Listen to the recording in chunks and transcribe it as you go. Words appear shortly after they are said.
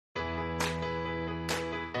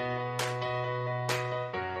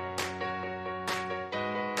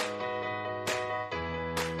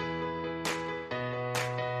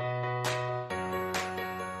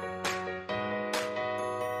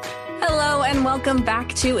and welcome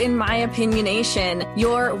back to In My Opinionation,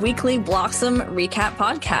 your weekly Blossom recap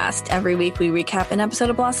podcast. Every week we recap an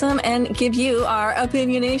episode of Blossom and give you our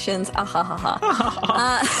opinionations.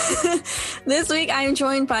 This week I'm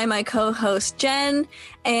joined by my co-host Jen,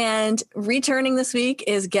 and returning this week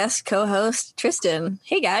is guest co-host Tristan.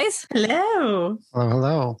 Hey guys. Hello.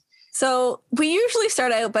 Hello. So we usually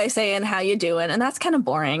start out by saying how you doing, and that's kind of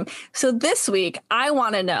boring. So this week, I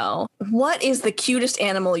want to know, what is the cutest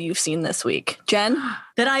animal you've seen this week? Jen?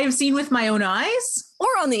 That I have seen with my own eyes? Or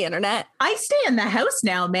on the internet? I stay in the house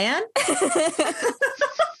now, man.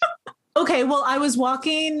 Okay, well, I was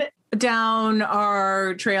walking down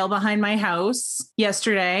our trail behind my house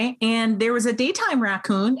yesterday, and there was a daytime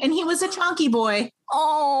raccoon, and he was a chunky boy.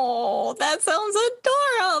 Oh, that sounds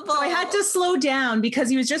adorable. So I had to slow down because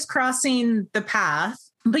he was just crossing the path.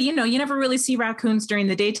 But, you know, you never really see raccoons during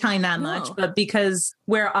the daytime that much. But because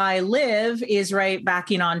where I live is right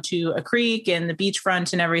backing onto a creek and the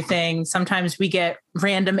beachfront and everything, sometimes we get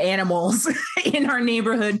random animals in our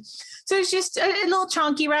neighborhood. So it's just a little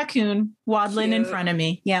chunky raccoon waddling in front of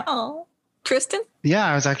me. Yeah. Oh, Tristan? Yeah,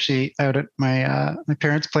 I was actually out at my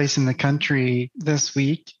parents' place in the country this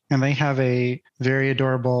week, and they have a very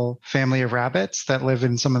adorable family of rabbits that live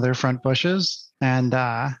in some of their front bushes. And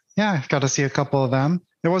I got to see a couple of them.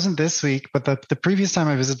 It wasn't this week, but the previous time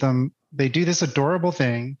I visited them, they do this adorable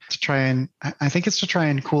thing to try and, I think it's to try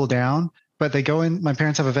and cool down. But they go in, my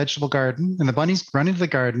parents have a vegetable garden, and the bunnies run into the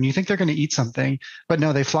garden. You think they're going to eat something, but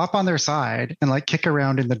no, they flop on their side and like kick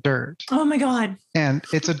around in the dirt. Oh my God. And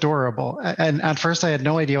it's adorable. And at first I had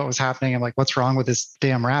no idea what was happening. I'm like, what's wrong with this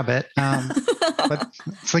damn rabbit? But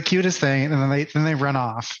it's the cutest thing. And then they run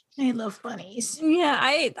off. I love bunnies. Yeah,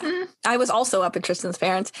 I was also up at Tristan's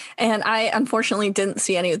parents, and I unfortunately didn't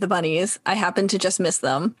see any of the bunnies. I happened to just miss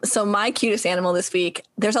them. So my cutest animal this week,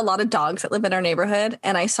 there's a lot of dogs that live in our neighborhood,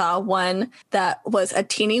 and I saw one that was a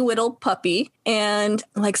teeny whittle puppy and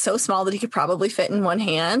like so small that he could probably fit in one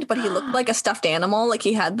hand, but he looked like a stuffed animal. Like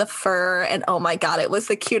he had the fur, and oh my God, it was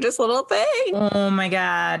the cutest little thing. Oh my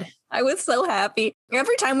God. I was so happy.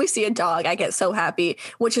 Every time we see a dog, I get so happy,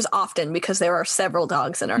 which is often because there are several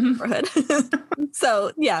dogs in our neighborhood.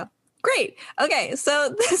 So, yeah, great. Okay,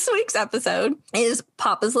 so this week's episode is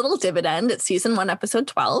Papa's Little Dividend. It's season 1, episode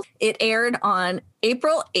 12. It aired on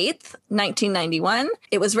April 8th, 1991.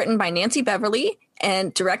 It was written by Nancy Beverly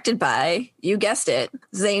and directed by, you guessed it,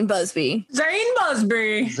 Zane Busby. Zane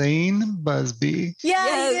Busby. Yeah,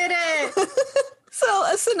 Yes. he did it. So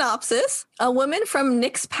a synopsis, a woman from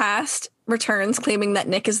Nick's past returns claiming that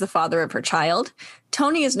Nick is the father of her child.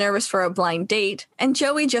 Tony is nervous for a blind date, and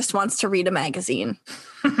Joey just wants to read a magazine.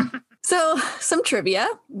 So some trivia.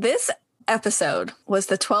 This episode was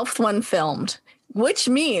the 12th one filmed, which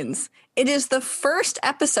means it is the first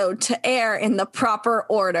episode to air in the proper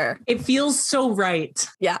order. It feels so right.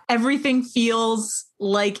 Yeah. Everything feels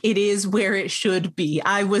like it is where it should be.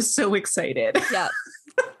 I was so excited. Yeah.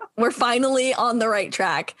 We're finally on the right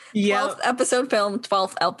track. Yeah. 12th episode filmed,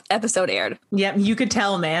 12th episode aired. Yep, you could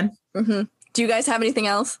tell, man. Mm-hmm. Do you guys have anything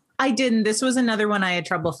else? I didn't. This was another one I had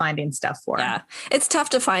trouble finding stuff for. Yeah, it's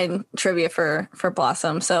tough to find trivia for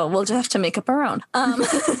Blossom, so we'll just have to make up our own. All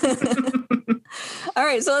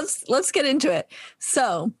right, so let's get into it.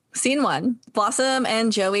 So, scene 1, Blossom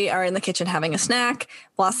and Joey are in the kitchen having a snack.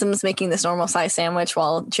 Blossom's making this normal size sandwich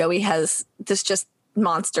while Joey has this just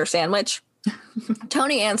monster sandwich.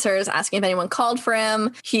 Tony answers, asking if anyone called for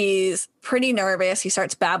him. He's pretty nervous. He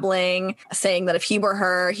starts babbling, saying that if he were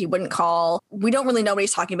her, he wouldn't call. We don't really know what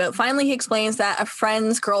he's talking about. Finally, he explains that a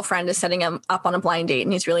friend's girlfriend is setting him up on a blind date,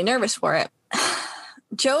 and he's really nervous for it.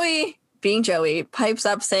 Joey, being Joey, pipes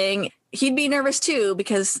up saying he'd be nervous too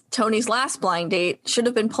because Tony's last blind date should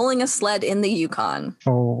have been pulling a sled in the Yukon.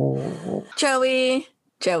 Oh. Joey.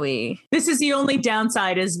 This is the only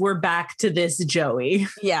downside is we're back to this Joey.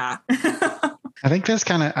 Yeah. I think this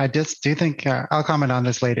I just do think, I'll comment on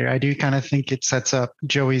this later. I do kind of think it sets up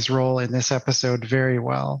Joey's role in this episode very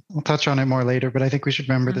well. We'll touch on it more later, but I think we should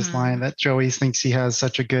remember this line that Joey thinks he has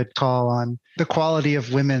such a good call on the quality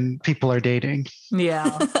of women people are dating.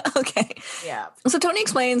 Yeah. Okay. Yeah. So Tony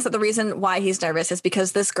explains that the reason why he's nervous is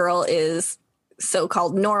because this girl is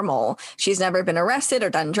so-called normal. She's never been arrested or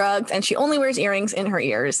done drugs, and she only wears earrings in her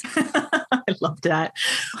ears. I love that.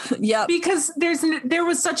 Yeah. Because there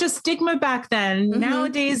was such a stigma back then. Mm-hmm.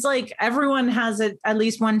 Nowadays, like everyone has at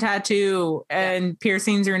least one tattoo and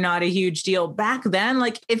piercings are not a huge deal. Back then,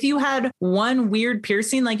 like if you had one weird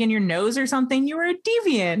piercing like in your nose or something, you were a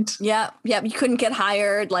deviant. Yeah. You couldn't get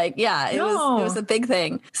hired. Like, it was a big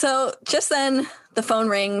thing. So just then the phone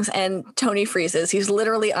rings and Tony freezes. He's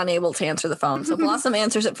literally unable to answer the phone. So Blossom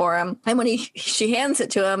answers it for him. And when she hands it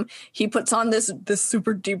to him, he puts on this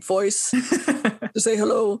super deep voice to say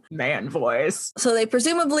hello. Man voice. So they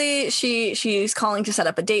presumably she's calling to set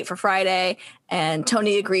up a date for Friday, and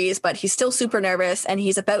Tony agrees, but he's still super nervous and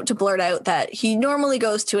he's about to blurt out that he normally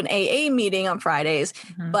goes to an AA meeting on Fridays,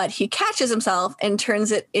 but he catches himself and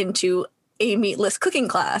turns it into a meatless cooking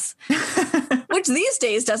class. Which these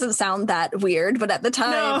days doesn't sound that weird, but at the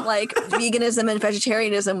time, like veganism and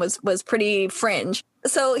vegetarianism was pretty fringe.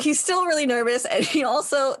 So he's still really nervous. And he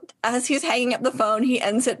also, as he's hanging up the phone, he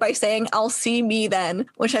ends it by saying, "I'll see me then,"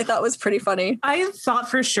 which I thought was pretty funny. I thought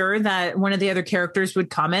for sure that one of the other characters would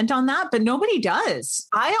comment on that, but nobody does.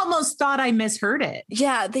 I almost thought I misheard it.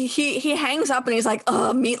 Yeah, he hangs up and he's like,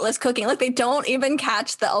 "Oh, meatless cooking." Like they don't even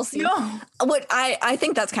catch the "I'll see." No. What I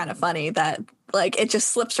think that's kind of funny that like it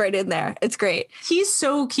just slips right in there. It's great. He's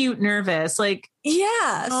so cute, nervous. Like,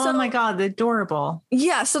 yeah. Oh my God, adorable.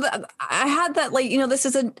 Yeah. So I had that, like, this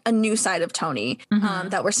is a new side of Tony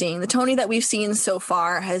that we're seeing. The Tony that we've seen so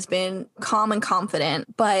far has been calm and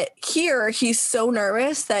confident, but here he's so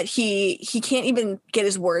nervous that he can't even get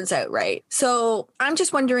his words out right. So I'm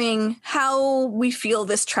just wondering how we feel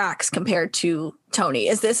this tracks compared to Tony.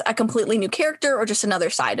 Is this a completely new character or just another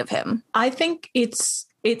side of him? I think it's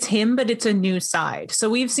him, but it's a new side. So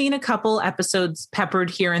we've seen a couple episodes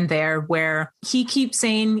peppered here and there where he keeps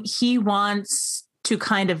saying he wants to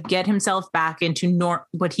kind of get himself back into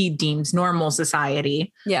what he deems normal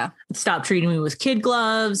society. Yeah. Stop treating me with kid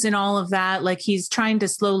gloves and all of that. Like he's trying to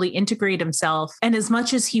slowly integrate himself. And as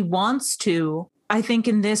much as he wants to, I think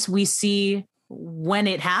in this we see when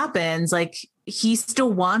it happens, like he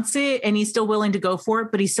still wants it and he's still willing to go for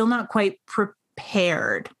it, but he's still not quite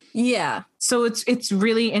prepared. Yeah. So it's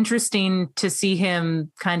really interesting to see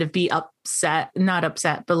him kind of be not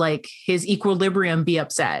upset, but like his equilibrium be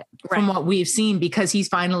upset from what we've seen, because he's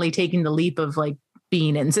finally taking the leap of like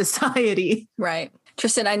being in society. Right.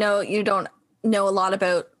 Tristan, I know you don't know a lot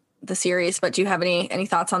about the series, but do you have any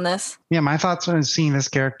thoughts on this? Yeah, my thoughts on seeing this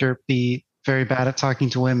character be very bad at talking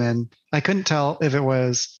to women. I couldn't tell if it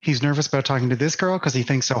was he's nervous about talking to this girl because he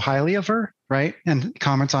thinks so highly of her, right? And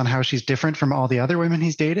comments on how she's different from all the other women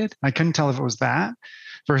he's dated. I couldn't tell if it was that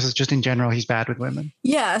versus just in general, he's bad with women.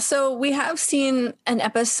 Yeah. So we have seen an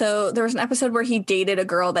episode. There was an episode where he dated a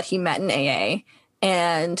girl that he met in AA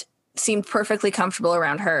and seemed perfectly comfortable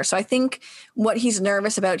around her. So I think what he's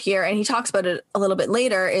nervous about here, and he talks about it a little bit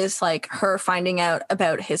later, is like her finding out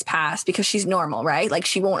about his past because she's normal, right? Like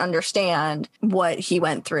she won't understand what he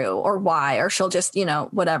went through or why, or she'll just,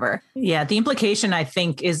 whatever. Yeah. The implication, I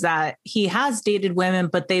think, is that he has dated women,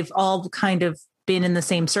 but they've all kind of been in the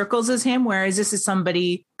same circles as him, whereas this is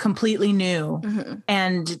somebody completely new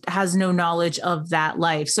and has no knowledge of that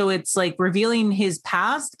life. So it's like revealing his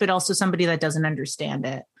past, but also somebody that doesn't understand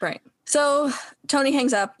it. Right. So Tony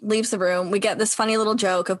hangs up, leaves the room. We get this funny little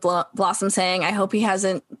joke of Blossom saying, "I hope he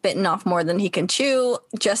hasn't bitten off more than he can chew,"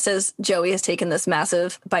 just as Joey has taken this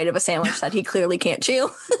massive bite of a sandwich that he clearly can't chew.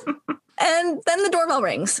 And then the doorbell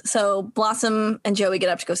rings. So Blossom and Joey get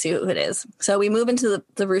up to go see who it is. So we move into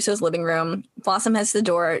the Russo's living room. Blossom heads to the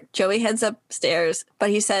door. Joey heads upstairs,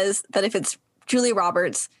 but he says that if it's Julia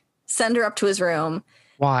Roberts, send her up to his room.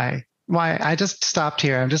 Why? I just stopped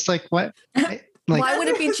here. I'm just like, what? Why would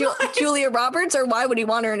it be Julia Roberts, or why would he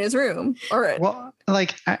want her in his room? Well,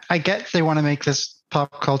 like, I get they want to make this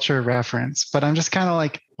pop culture reference, but I'm just kind of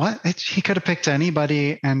like, what? He could have picked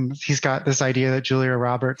anybody, and he's got this idea that Julia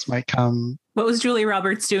Roberts might come. What was Julia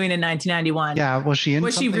Roberts doing in 1991? Yeah, was she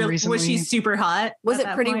in something recently? Was she super hot? Was it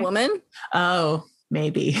Pretty Woman? Oh,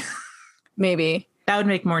 maybe. Maybe. That would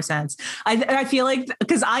make more sense. I feel like,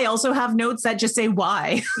 because I also have notes that just say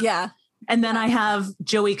why. Yeah. And then I have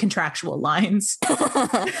Joey contractual lines.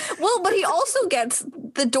 Well, but he also gets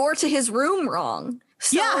the door to his room wrong.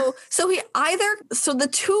 So the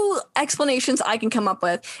two explanations I can come up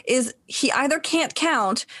with is he either can't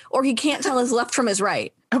count or he can't tell his left from his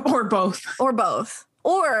right. Or both.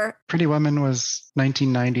 Or Pretty Woman was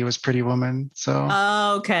 1990 was Pretty Woman. So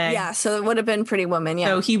okay. Yeah, so it would have been Pretty Woman. Yeah.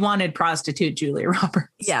 So he wanted prostitute Julia Roberts.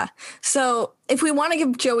 Yeah. So if we want to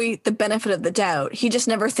give Joey the benefit of the doubt, he just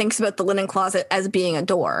never thinks about the linen closet as being a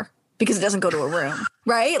door because it doesn't go to a room.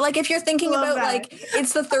 Right? Like if you're thinking about like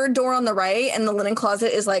it's the third door on the right and the linen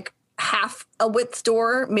closet is like half a width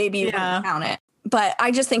door, maybe you wouldn't count it. But I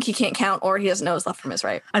just think he can't count or he doesn't know his left from his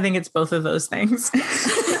right. I think it's both of those things.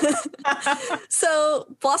 So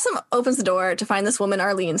Blossom opens the door to find this woman,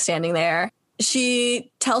 Arlene, standing there.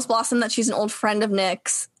 She tells Blossom that she's an old friend of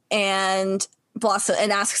Nick's, and Blossom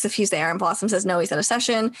and asks if he's there, and Blossom says no, he's at a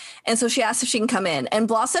session. And so she asks if she can come in, and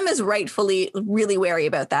Blossom is rightfully really wary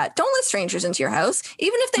about that. Don't let strangers into your house,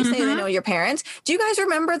 even if they say they know your parents. Do you guys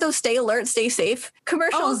remember those stay alert, stay safe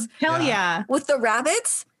commercials? Oh, hell yeah. With the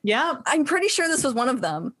rabbits? Yeah. I'm pretty sure this was one of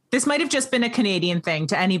them. This might have just been a Canadian thing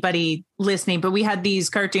to anybody listening, but we had these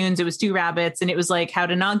cartoons. It was two rabbits, and it was like how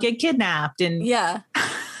to not get kidnapped. And yeah.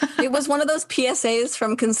 It was one of those PSAs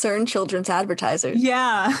from concerned children's advertisers.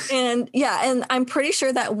 Yeah. And I'm pretty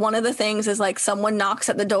sure that one of the things is like someone knocks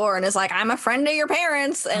at the door and is like, I'm a friend of your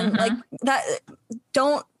parents. And like that,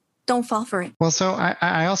 don't fall for it. Well, so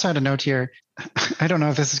I also had a note here. I don't know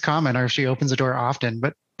if this is common or if she opens the door often,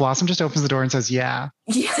 but Blossom just opens the door and says, yeah.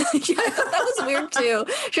 Yeah, I thought that was weird too.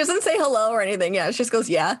 She doesn't say hello or anything. Yeah, she just goes,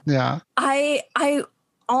 yeah. Yeah. I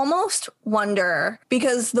almost wonder,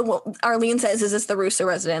 because Arlene says, is this the Russo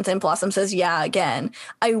residence? And Blossom says, yeah, again.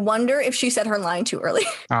 I wonder if she said her line too early.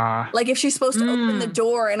 Like if she's supposed to open the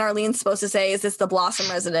door and Arlene's supposed to say, is this the Blossom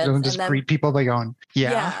residence? And just greet people by going,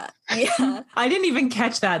 yeah. Yeah. I didn't even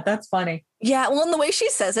catch that. That's funny. Yeah. Well, and the way she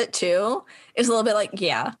says it too is a little bit like,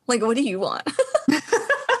 yeah, like, what do you want?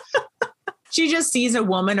 She just sees a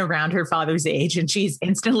woman around her father's age and she's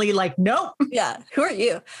instantly like, nope. Yeah. Who are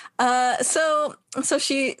you? So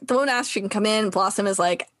the woman asks if she can come in. Blossom is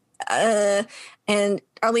like, and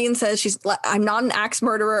Arlene says I'm not an axe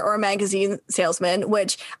murderer or a magazine salesman,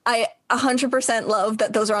 which I 100% love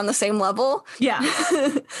that those are on the same level. Yeah.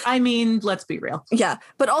 I mean, let's be real. Yeah.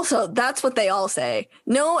 But also that's what they all say.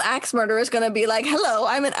 No axe murderer is going to be like, hello,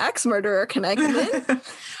 I'm an axe murderer. Can I come in?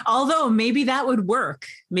 Although maybe that would work.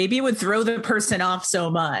 Maybe it would throw the person off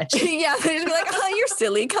so much. Yeah. They'd just be like, oh, you're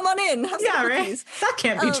silly. Come on in. Yeah, right. That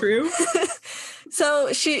can't be true.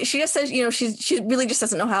 So she just says, she really just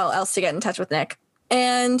doesn't know how else to get in touch with Nick.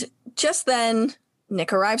 And just then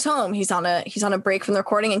Nick arrives home. He's on a break from the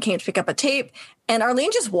recording and came to pick up a tape. And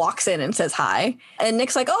Arlene just walks in and says hi. And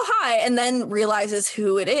Nick's like, oh, hi. And then realizes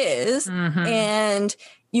who it is. Mm-hmm. And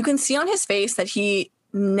you can see on his face that he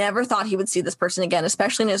never thought he would see this person again,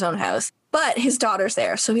 especially in his own house. But his daughter's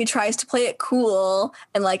there. So he tries to play it cool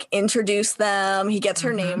and like introduce them. He gets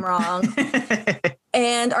her name wrong.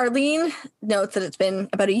 And Arlene notes that it's been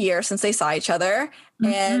about a year since they saw each other.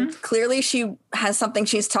 Mm-hmm. And clearly she has something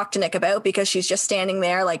she's talked to Nick about, because she's just standing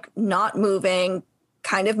there, like not moving,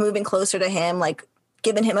 kind of moving closer to him, like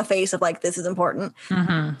giving him a face of like, this is important.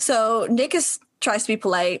 Mm-hmm. So Nick tries to be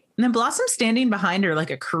polite. And then Blossom's standing behind her like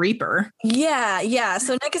a creeper. Yeah.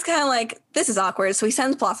 So Nick is kind of like, this is awkward. So he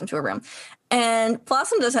sends Blossom to her room. And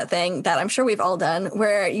Blossom does that thing that I'm sure we've all done,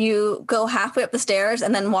 where you go halfway up the stairs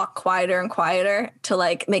and then walk quieter and quieter to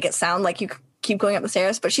like make it sound like you keep going up the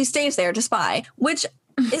stairs. But she stays there to spy, which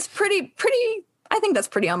is pretty. I think that's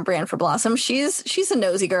pretty on brand for Blossom. She's a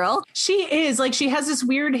nosy girl. She is. Like, she has this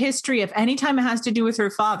weird history of anytime it has to do with her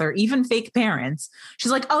father, even fake parents,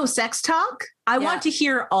 she's like, oh, sex talk? I want to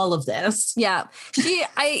hear all of this. Yeah.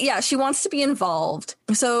 She wants to be involved.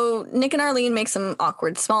 So Nick and Arlene make some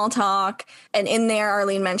awkward small talk. And in there,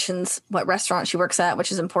 Arlene mentions what restaurant she works at,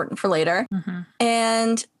 which is important for later. Mm-hmm.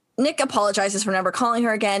 And Nick apologizes for never calling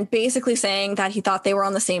her again, basically saying that he thought they were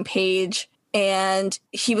on the same page. And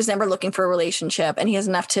he was never looking for a relationship, and he has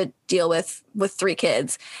enough to deal with 3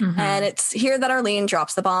 kids. Mm-hmm. And it's here that Arlene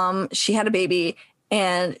drops the bomb. She had a baby,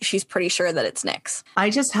 and she's pretty sure that it's Nick's. I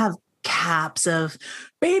just have caps of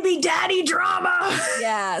baby daddy drama.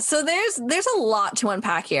 Yeah. So there's a lot to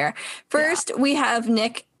unpack here. First, we have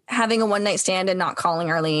Nick having a one-night stand and not calling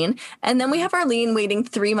Arlene. And then we have Arlene waiting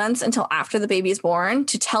 3 months until after the baby is born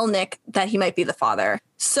to tell Nick that he might be the father.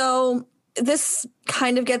 So this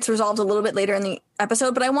kind of gets resolved a little bit later in the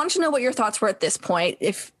episode, but I want to know what your thoughts were at this point.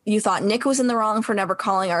 If you thought Nick was in the wrong for never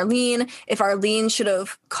calling Arlene, if Arlene should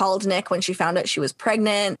have called Nick when she found out she was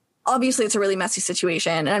pregnant. Obviously, it's a really messy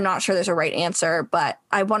situation, and I'm not sure there's a right answer, but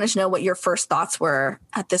I wanted to know what your first thoughts were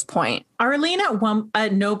at this point. Arlene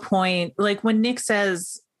at no point, like when Nick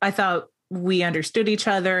says, I thought we understood each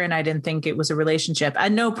other and I didn't think it was a relationship.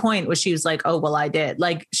 At no point was she was like, oh, well, I did.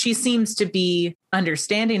 Like, she seems to be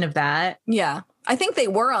understanding of that. Yeah. I think they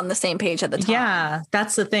were on the same page at the time. Yeah,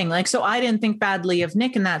 that's the thing. Like, so I didn't think badly of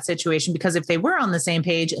Nick in that situation, because if they were on the same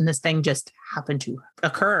page and this thing just happened to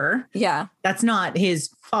occur, that's not his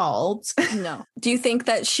fault. No. Do you think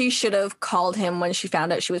that she should have called him when she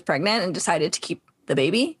found out she was pregnant and decided to keep the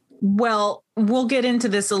baby? Well, we'll get into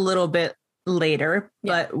this a little bit later,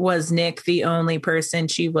 but was Nick the only person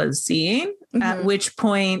she was seeing? Mm-hmm. At which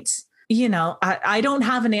point, I don't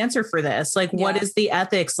have an answer for this. Like, what is the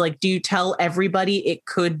ethics? Like, do you tell everybody it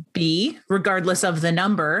could be, regardless of the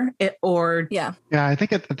number, or? Yeah, I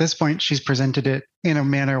think at this point, she's presented it in a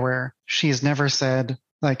manner where she has never said,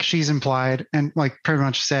 like she's implied and like pretty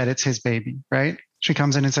much said it's his baby, right? She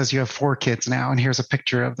comes in and says, you have 4 kids now, and here's a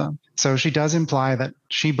picture of them. So she does imply that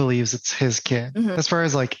she believes it's his kid. Mhm. As far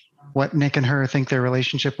as like what Nick and her think their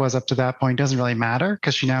relationship was up to that point doesn't really matter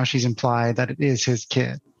because she's implied that it is his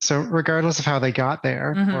kid. So regardless of how they got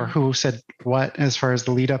there or who said what as far as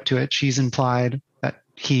the lead up to it, she's implied that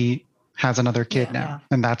he has another kid now.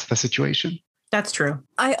 And that's the situation. That's true.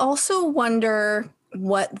 I also wonder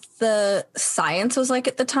what the science was like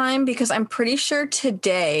at the time, because I'm pretty sure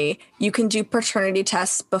today you can do paternity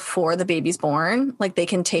tests before the baby's born. Like they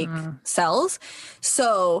can take cells.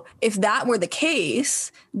 So if that were the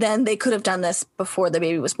case, then they could have done this before the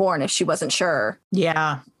baby was born if she wasn't sure.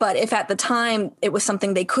 Yeah. But if at the time it was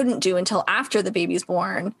something they couldn't do until after the baby's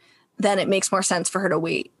born, then it makes more sense for her to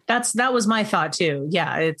wait. That was my thought too.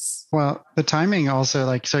 Yeah. Well, the timing also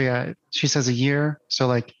like, so yeah, she says a year. So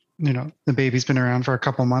like, you know, the baby's been around for a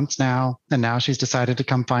couple months now, and now she's decided to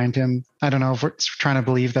come find him. I don't know if we're trying to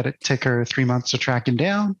believe that it took her 3 months to track him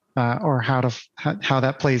down or how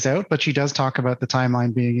that plays out. But she does talk about the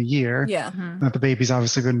timeline being a year. Yeah. That the baby's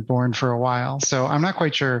obviously been born for a while. So I'm not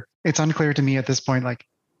quite sure. It's unclear to me at this point, like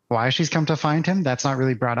why she's come to find him. That's not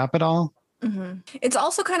really brought up at all. Mm-hmm. It's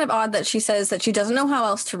also kind of odd that she says that she doesn't know how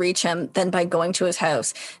else to reach him than by going to his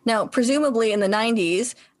house. Now, presumably in the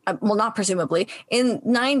 90s, well, not presumably, in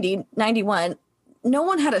 91, no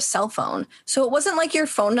one had a cell phone. So it wasn't like your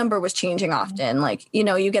phone number was changing often. Like, you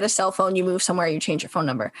know, you get a cell phone, you move somewhere, you change your phone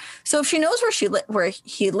number. So if she knows where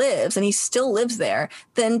he lives and he still lives there,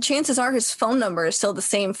 then chances are his phone number is still the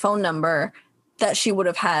same phone number that she would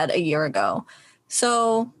have had a year ago.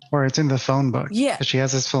 So, or it's in the phone book. Yeah. She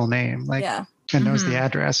has his full name, like, and knows the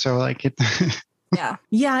address. So like it. Yeah.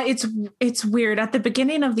 Yeah, it's weird. At the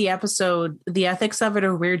beginning of the episode, the ethics of it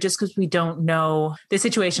are weird just because we don't know the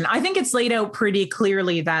situation. I think it's laid out pretty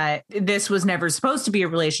clearly that this was never supposed to be a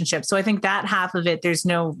relationship. So I think that half of it, there's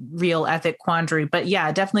no real ethic quandary. But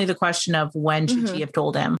yeah, definitely the question of when should she have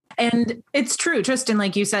told him? And it's true, Tristan,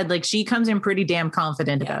 like you said, like she comes in pretty damn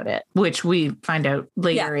confident about it, which we find out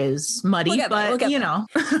later is muddy, but you know.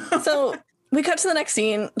 So we cut to the next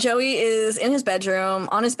scene. Joey is in his bedroom,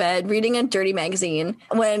 on his bed, reading a dirty magazine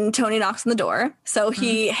when Tony knocks on the door. So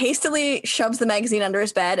he hastily shoves the magazine under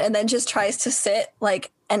his bed and then just tries to sit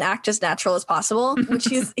like and act as natural as possible, which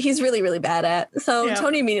he's really, really bad at. So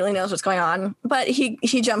Tony immediately knows what's going on, but he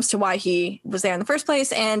jumps to why he was there in the first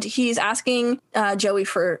place. And he's asking Joey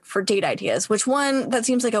for date ideas, which that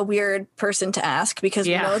seems like a weird person to ask because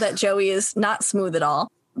we know that Joey is not smooth at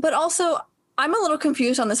all. But also, I'm a little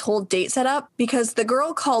confused on this whole date setup because the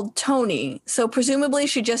girl called Tony. So presumably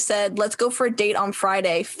she just said, let's go for a date on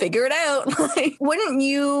Friday. Figure it out. Like, wouldn't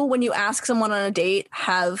you, when you ask someone on a date,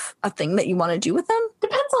 have a thing that you want to do with them?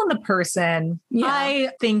 Depends on the person. Yeah.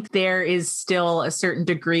 I think there is still a certain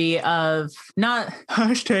degree of not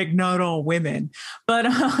all women, but,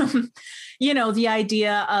 you know, the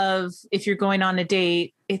idea of if you're going on a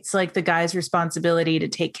date, it's like the guy's responsibility to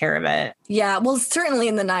take care of it. Yeah. Well, certainly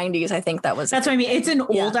in the 90s, I think that's what I mean. It's an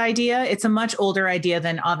old idea. It's a much older idea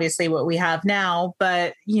than obviously what we have now.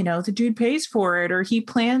 But, you know, the dude pays for it or he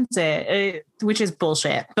plans it, which is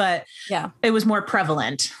bullshit. But it was more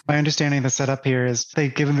prevalent. My understanding of the setup here is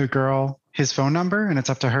they've given the girl his phone number and it's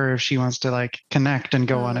up to her if she wants to like connect and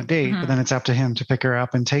go on a date, but then it's up to him to pick her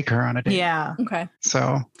up and take her on a date. Yeah. Okay.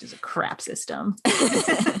 So it's a crap system.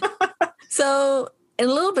 So in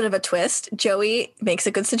a little bit of a twist, Joey makes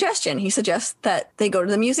a good suggestion. He suggests that they go to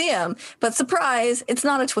the museum. But surprise, it's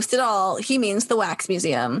not a twist at all. He means the wax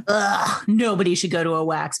museum. Ugh, nobody should go to a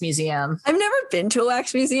wax museum. I've never been to a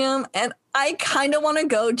wax museum, and I kind of want to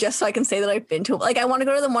go just so I can say that I've been to it. Like, I want to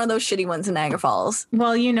go to one of those shitty ones in Niagara Falls.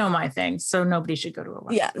 Well, you know my thing, so nobody should go to a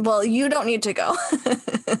wax. Yeah, well, you don't need to go.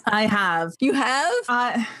 I have. You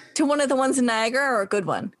have? To one of the ones in Niagara or a good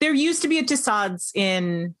one? There used to be a Tussauds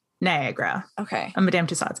in Niagara. Okay. A Madame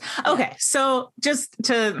Tussauds. Okay. So just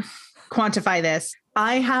to quantify this,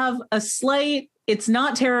 I have it's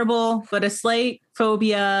not terrible, but a slight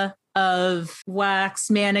phobia of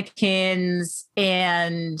wax mannequins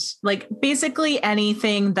and like basically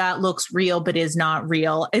anything that looks real but is not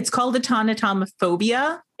real. It's called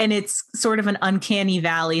autonomophobia. And it's sort of an uncanny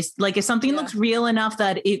valley. Like if something looks real enough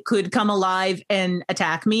that it could come alive and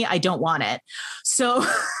attack me, I don't want it. So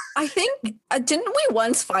I think, didn't we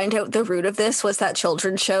once find out the root of this was that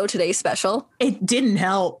children's show, Today's Special? It didn't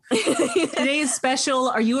help. Today's Special,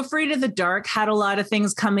 Are You Afraid of the Dark? Had a lot of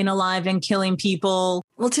things coming alive and killing people.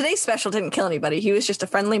 Well, Today's Special didn't kill anybody. He was just a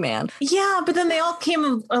friendly man. Yeah, but then they all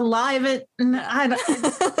came alive.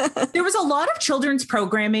 There was a lot of children's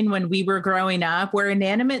programming when we were growing up where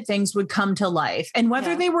inanimate things would come to life. And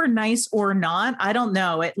whether they were nice or not, I don't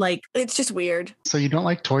know. It's just weird. So you don't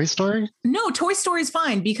like Toy Story? No, Toy Story is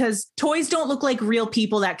fine because toys don't look like real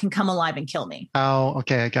people that can come alive and kill me. Oh,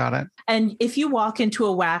 okay. I got it. And if you walk into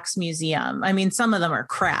a wax museum, I mean, some of them are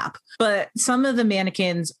crap, but some of the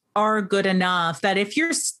mannequins are good enough that if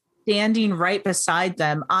you're standing right beside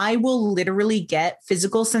them, I will literally get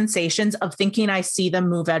physical sensations of thinking I see them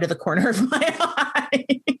move out of the corner of my eye.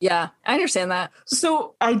 Yeah, I understand that.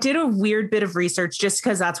 So I did a weird bit of research just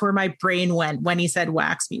because that's where my brain went when he said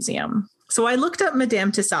wax museum. So I looked up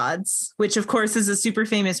Madame Tussauds, which of course is a super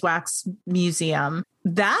famous wax museum.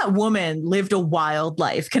 That woman lived a wild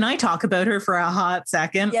life. Can I talk about her for a hot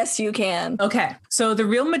second? Yes, you can. Okay. So the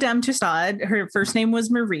real Madame Tussauds, her first name was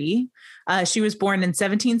Marie. She was born in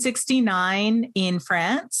 1769 in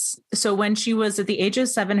France. So when she was at the age of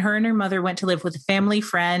 7, her and her mother went to live with a family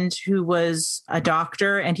friend who was a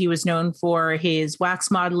doctor, and he was known for his wax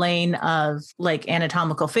modeling of like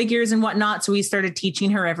anatomical figures and whatnot. So he started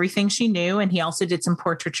teaching her everything she knew, and he also did some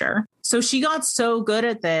portraiture. So she got so good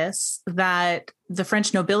at this that the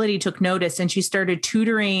French nobility took notice, and she started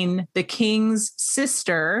tutoring the king's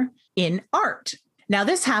sister in art. Now,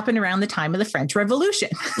 this happened around the time of the French Revolution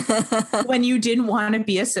when you didn't want to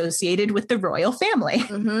be associated with the royal family.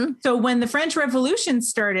 Mm-hmm. So when the French Revolution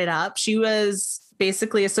started up, she was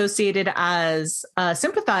basically associated as a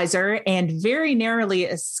sympathizer and very narrowly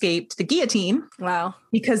escaped the guillotine. Wow.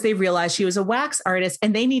 Because they realized she was a wax artist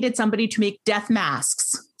and they needed somebody to make death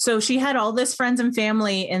masks. So she had all this friends and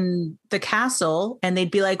family in the castle, and they'd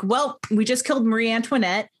be like, well, we just killed Marie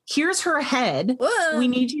Antoinette. Here's her head. Whoa. We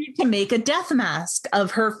need you to make a death mask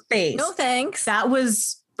of her face. No, thanks. That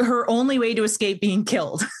was her only way to escape being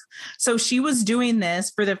killed. So she was doing this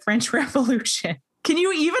for the French Revolution. Can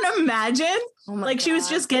you even imagine? Oh my like God. She was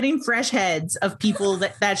just getting fresh heads of people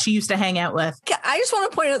that she used to hang out with. I just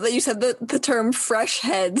want to point out that you said the term fresh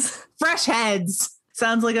heads. Fresh heads.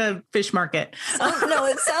 Sounds like a fish market. No,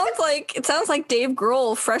 it sounds like Dave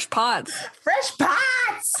Grohl, Fresh Pots. Fresh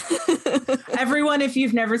Pots! Everyone, if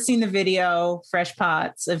you've never seen the video, Fresh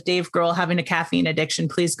Pots, of Dave Grohl having a caffeine addiction,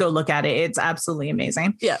 please go look at it. It's absolutely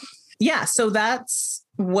amazing. Yeah. Yeah, so that's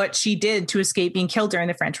what she did to escape being killed during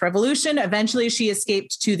the French Revolution. Eventually, she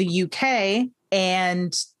escaped to the UK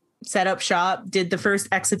and set up shop, did the first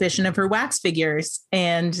exhibition of her wax figures.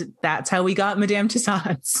 And that's how we got Madame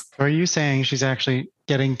Tussauds. Are you saying she's actually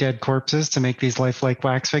getting dead corpses to make these lifelike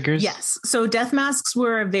wax figures? Yes. So death masks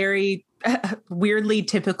were a very weirdly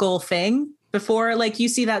typical thing before. Like you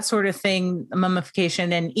see that sort of thing,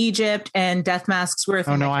 mummification in Egypt, and death masks were.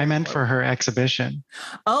 Oh, no, I meant for her exhibition.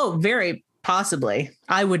 Oh, very possibly.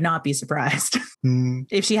 I would not be surprised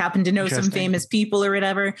if she happened to know some famous people or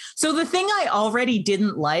whatever. So the thing I already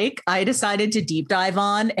didn't like, I decided to deep dive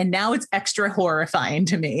on, and now it's extra horrifying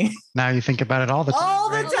to me. Now you think about it all the time. All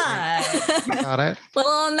the time. Got it. Well,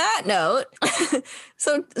 on that note,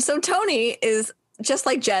 so Tony is just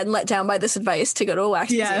like Jen, let down by this advice to go to a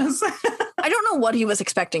wax museum. Yes. I don't know what he was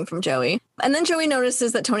expecting from Joey. And then Joey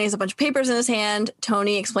notices that Tony has a bunch of papers in his hand.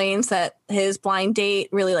 Tony explains that his blind date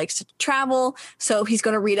really likes to travel, so he's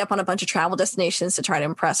going to read up on a bunch of travel destinations to try to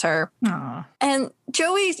impress her. Aww. And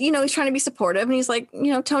Joey, he's trying to be supportive, and he's like,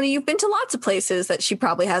 Tony, you've been to lots of places that she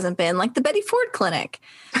probably hasn't been, like the Betty Ford Clinic.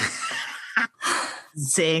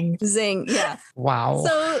 Zing. Yeah. Wow.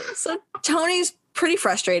 So Tony's pretty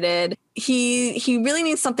frustrated. He really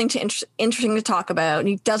needs something interesting to talk about, and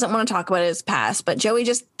he doesn't want to talk about his past, but Joey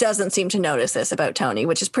just doesn't seem to notice this about Tony,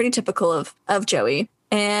 which is pretty typical of Joey.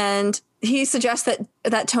 And he suggests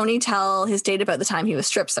that Tony tell his date about the time he was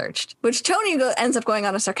strip searched, which Tony ends up going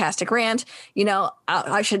on a sarcastic rant.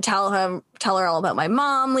 I should tell her all about my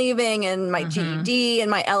mom leaving and my GED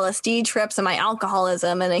and my LSD trips and my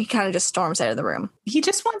alcoholism. And he kind of just storms out of the room. He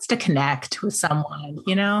just wants to connect with someone,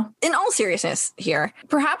 In all seriousness here,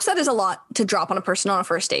 perhaps that is a lot to drop on a person on a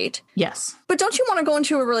first date. Yes. But don't you want to go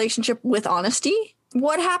into a relationship with honesty?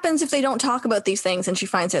 What happens if they don't talk about these things and she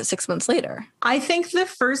finds out 6 months later? I think the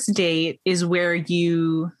first date is where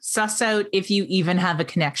you suss out if you even have a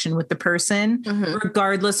connection with the person,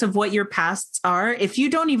 regardless of what your pasts are. If you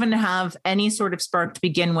don't even have any sort of spark to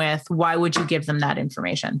begin with, why would you give them that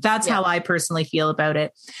information? That's how I personally feel about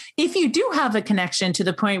it. If you do have a connection to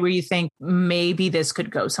the point where you think maybe this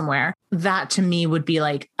could go somewhere, that to me would be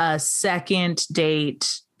like a second date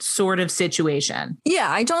sort of situation. Yeah,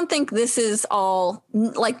 I don't think this is all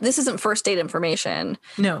like this isn't first date information.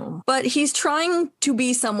 No. But he's trying to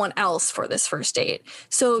be someone else for this first date.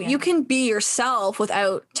 So you can be yourself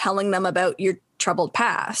without telling them about your troubled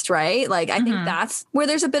past, right? Like, I think that's where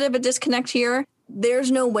there's a bit of a disconnect here.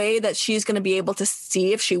 There's no way that she's going to be able to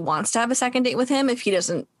see if she wants to have a second date with him if he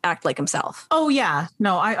doesn't act like himself. Oh, yeah.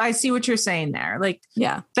 No, I see what you're saying there. Like,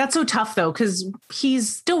 yeah, that's so tough, though, because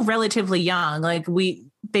he's still relatively young. Like,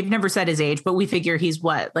 they've never said his age, but we figure he's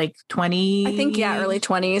what, like 20? I think, yeah, early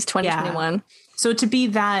 20s, 2021. So to be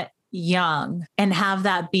that young and have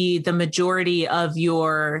that be the majority of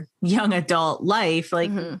your young adult life, like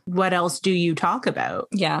what else do you talk about?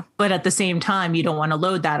 Yeah. But at the same time, you don't want to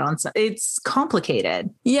load that on. It's complicated.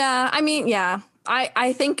 Yeah. I mean, yeah.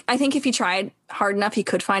 I think if he tried hard enough, he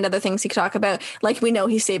could find other things he could talk about. Like, we know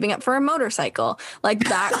he's saving up for a motorcycle, like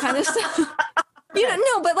that kind of stuff. You know,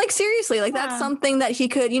 no, but like seriously, like that's something that he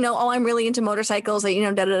could, I'm really into motorcycles, like,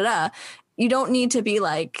 da da da. You don't need to be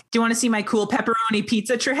like, do you want to see my cool pepperoni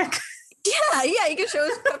pizza trick? Yeah, you can show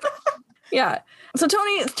his Yeah. So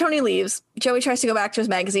Tony leaves. Joey tries to go back to his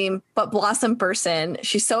magazine, but Blossom bursts in.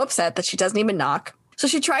 She's so upset that she doesn't even knock. So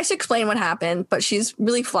she tries to explain what happened, but she's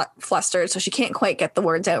really flustered, so she can't quite get the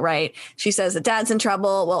words out right. She says that Dad's in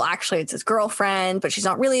trouble. Well, actually, it's his girlfriend, but she's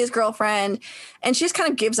not really his girlfriend. And she just kind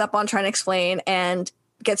of gives up on trying to explain and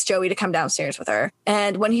gets Joey to come downstairs with her.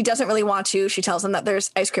 And when he doesn't really want to, she tells him that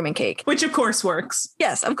there's ice cream and cake. Which, of course, works.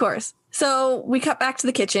 Yes, of course. So we cut back to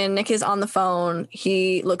the kitchen. Nick is on the phone.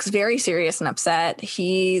 He looks very serious and upset.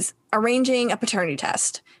 He's arranging a paternity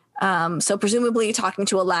test. So presumably talking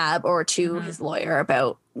to a lab or to his lawyer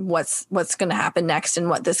about what's going to happen next and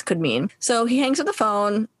what this could mean. So he hangs up the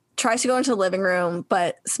phone, tries to go into the living room,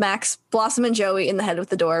 but smacks Blossom and Joey in the head with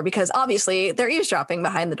the door because obviously they're eavesdropping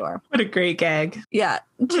behind the door. What a great gag. Yeah.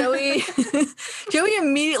 Joey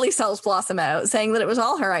immediately sells Blossom out, saying that it was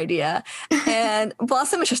all her idea. And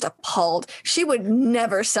Blossom is just appalled. She would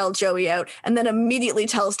never sell Joey out, and then immediately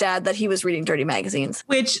tells Dad that he was reading dirty magazines.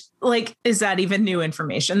 Which, like, is that even new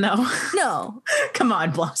information, though? No. Come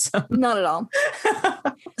on, Blossom. Not at all.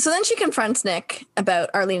 So then she confronts Nick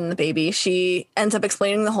about Arlene and the baby. She ends up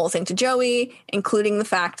explaining the whole thing to Joey, including the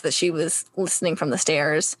fact that she was listening from the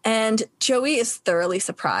stairs. And Joey is thoroughly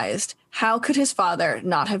surprised. How could his father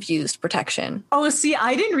not have used protection? Oh, see,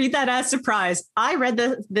 I didn't read that as surprise. I read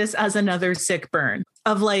this as another sick burn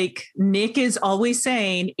of like, Nick is always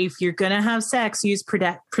saying, if you're going to have sex, use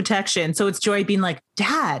protection. So it's Joy being like,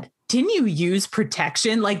 Dad, didn't you use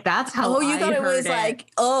protection? Like, that's how you thought it was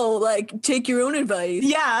like, take your own advice.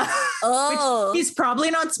 Yeah. Oh. Which he's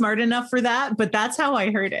probably not smart enough for that, but that's how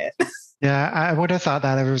I heard it. Yeah, I would have thought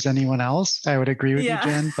that if it was anyone else. I would agree with you,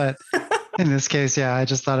 Jen, but in this case, yeah, I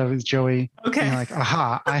just thought it was Joey. Okay. Being like,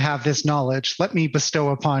 aha, I have this knowledge. Let me bestow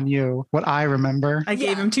upon you what I remember. I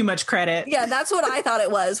gave him too much credit. Yeah, that's what I thought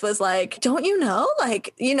it was like, don't you know?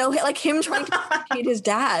 Like, like him trying to educate his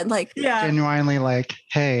dad. Like, yeah. Genuinely like,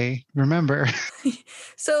 hey, remember.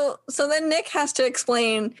 So then Nick has to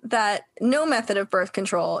explain that no method of birth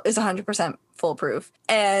control is 100% foolproof.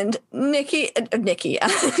 And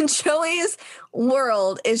Joey's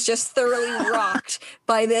world is just thoroughly rocked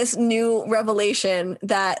by this new revelation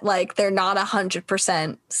that like they're not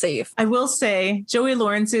 100% safe. I will say Joey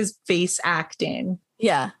Lawrence's face acting.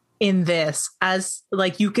 Yeah. In this, as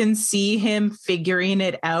like you can see him figuring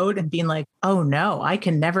it out and being like, oh no, I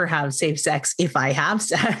can never have safe sex if I have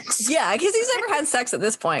sex. Yeah, because he's never had sex at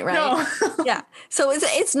this point, right? No. Yeah. So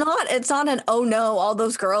it's not an oh no, all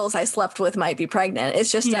those girls I slept with might be pregnant.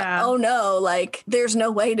 It's just oh no, like there's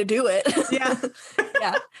no way to do it. Yeah.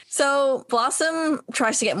 Yeah. So Blossom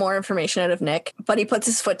tries to get more information out of Nick, but he puts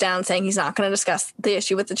his foot down saying he's not going to discuss the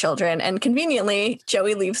issue with the children. And conveniently,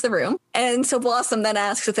 Joey leaves the room. And so Blossom then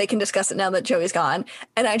asks if they can discuss it now that Joey's gone.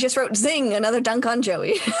 And I just wrote, zing, another dunk on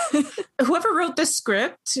Joey. Whoever wrote the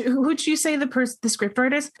script, who'd you say the script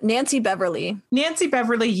writer is? Nancy Beverly. Nancy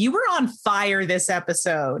Beverly, you were on fire this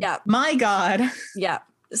episode. Yeah. My God. Yeah.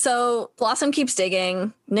 So Blossom keeps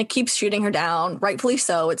digging. Nick keeps shooting her down, rightfully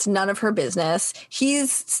so. It's none of her business. He's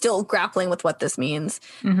still grappling with what this means.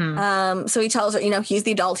 Mm-hmm. So he tells her, he's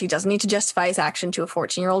the adult. He doesn't need to justify his action to a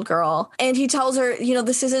 14-year-old girl. And he tells her,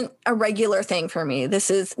 this isn't a regular thing for me. This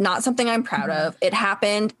is not something I'm proud of. It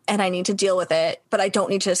happened and I need to deal with it, but I don't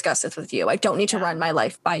need to discuss this with you. I don't need to run my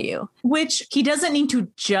life by you. Which he doesn't need to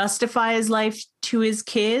justify his life to his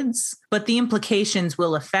kids, but the implications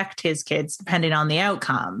will affect his kids depending on the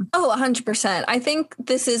outcome. Oh, 100%. I think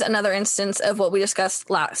this this is another instance of what we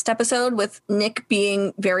discussed last episode with Nick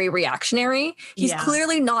being very reactionary. He's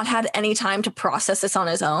clearly not had any time to process this on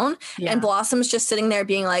his own. Yeah. And Blossom's just sitting there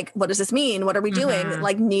being like, what does this mean? What are we doing?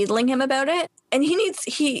 Like needling him about it. And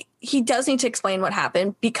he does need to explain what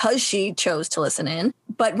happened because she chose to listen in.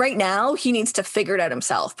 But right now he needs to figure it out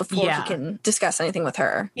himself before he can discuss anything with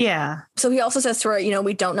her. Yeah. So he also says to her, you know,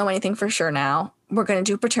 we don't know anything for sure now. We're going to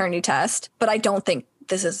do a paternity test, but I don't think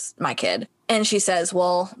this is my kid. And she says,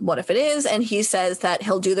 well, what if it is? And he says that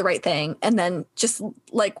he'll do the right thing and then just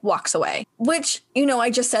like walks away, which, you know, I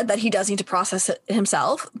just said that he does need to process it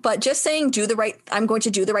himself. But just saying I'm going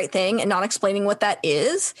to do the right thing and not explaining what that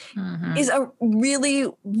is a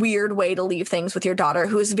really weird way to leave things with your daughter,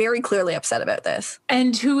 who is very clearly upset about this.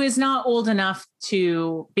 And who is not old enough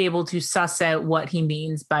to be able to suss out what he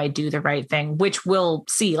means by do the right thing, which we'll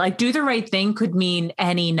see. Like do the right thing could mean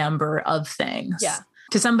any number of things. Yeah.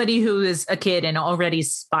 To somebody who is a kid and already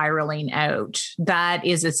spiraling out, that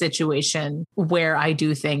is a situation where I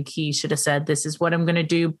do think he should have said, this is what I'm going to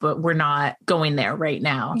do, but we're not going there right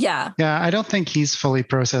now. Yeah. Yeah. I don't think he's fully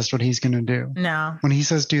processed what he's going to do. No. When he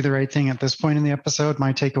says do the right thing at this point in the episode,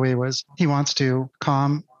 my takeaway was he wants to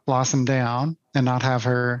calm Blossom down and not have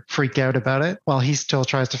her freak out about it while he still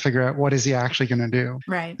tries to figure out what is he actually going to do.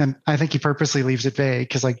 Right. And I think he purposely leaves it vague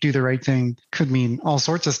because like do the right thing could mean all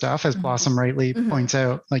sorts of stuff, as Blossom rightly points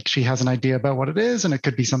out. Like she has an idea about what it is and it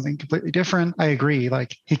could be something completely different. I agree.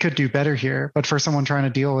 Like he could do better here, but for someone trying to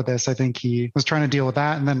deal with this, I think he was trying to deal with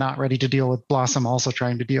that and then not ready to deal with Blossom also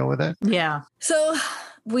trying to deal with it. Yeah. So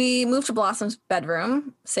we move to Blossom's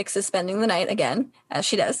bedroom. Six is spending the night again, as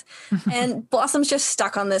she does. And Blossom's just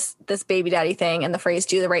stuck on this baby daddy thing and the phrase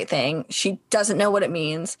do the right thing. She doesn't know what it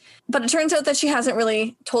means. But it turns out that she hasn't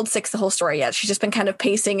really told Six the whole story yet. She's just been kind of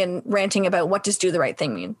pacing and ranting about what does do the right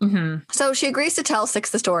thing mean. So she agrees to tell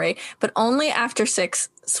Six the story, but only after Six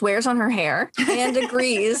swears on her hair and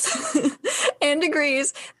agrees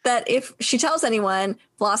that if she tells anyone,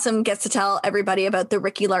 Blossom gets to tell everybody about the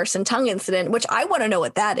Ricky Larson tongue incident, which I want to know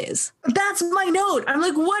what that is. That's my note. I'm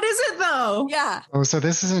like, what is it though? Yeah. Oh, so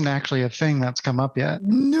this isn't actually a thing that's come up yet.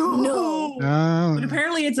 No. Oh. But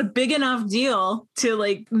apparently it's a big enough deal to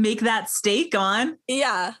like make that stake on.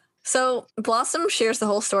 Yeah. So Blossom shares the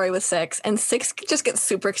whole story with Six, and Six just gets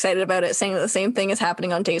super excited about it, saying that the same thing is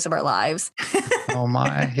happening on Days of Our Lives. Oh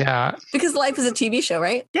my, yeah. Because life is a TV show,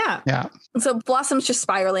 right? Yeah. Yeah. So Blossom's just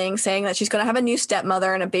spiraling, saying that she's going to have a new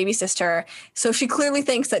stepmother and a baby sister. So she clearly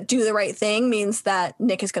thinks that do the right thing means that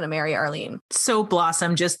Nick is going to marry Arlene. So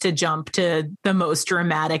Blossom, just to jump to the most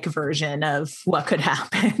dramatic version of what could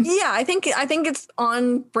happen. Yeah, I think it's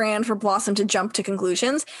on brand for Blossom to jump to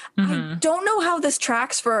conclusions. I don't know how this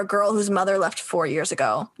tracks for a girl whose mother left 4 years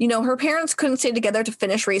ago. You know, her parents couldn't stay together to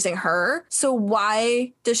finish raising her. So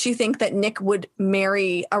why does she think that Nick would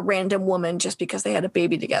marry a random woman just because they had a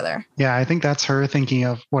baby together? Yeah, I think that's her thinking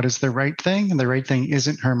of what is the right thing. And the right thing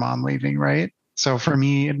isn't her mom leaving, right? So for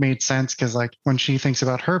me, it made sense because like when she thinks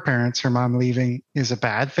about her parents, her mom leaving is a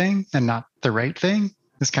bad thing and not the right thing.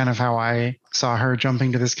 Is kind of how I saw her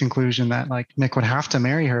jumping to this conclusion that like Nick would have to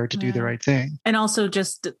marry her to do the right thing. And also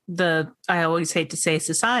just I always hate to say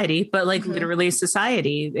society, but like literally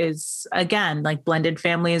society is, again, like blended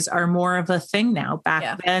families are more of a thing now.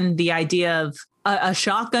 Back then, the idea of a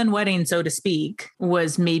shotgun wedding, so to speak,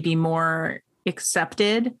 was maybe more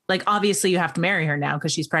accepted. Like, obviously you have to marry her now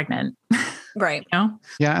because she's pregnant. Right. You know?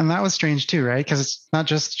 Yeah. And that was strange too, right? Because it's not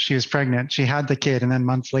just she was pregnant, she had the kid and then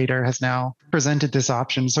months later has now presented this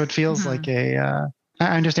option. So it feels like I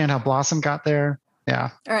understand how Blossom got there. Yeah.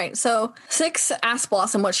 All right. So Six asks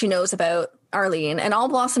Blossom what she knows about Arlene, and all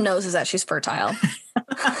Blossom knows is that she's fertile.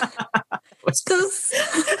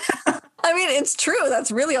 I mean, it's true.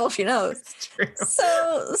 That's really all she knows. It's true.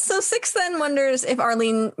 So Six then wonders if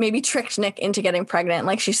Arlene maybe tricked Nick into getting pregnant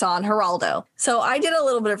like she saw on Geraldo. So I did a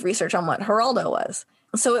little bit of research on what Geraldo was.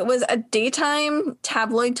 So it was a daytime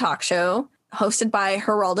tabloid talk show hosted by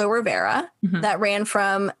Geraldo Rivera that ran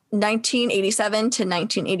from 1987 to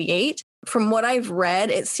 1988. From what I've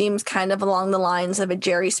read, it seems kind of along the lines of a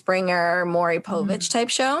Jerry Springer, Maury Povich type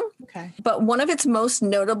show. Okay. But one of its most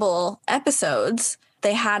notable episodes,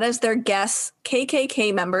 they had as their guests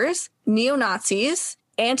KKK members, neo-Nazis,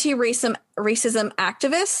 anti-racism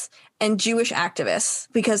activists, and Jewish activists,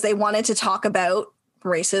 because they wanted to talk about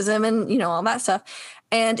racism and, you know, all that stuff.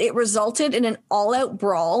 And it resulted in an all-out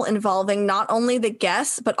brawl involving not only the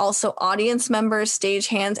guests, but also audience members,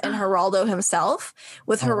 stagehands, and Geraldo himself,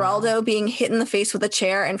 with Geraldo being hit in the face with a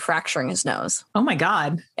chair and fracturing his nose. Oh my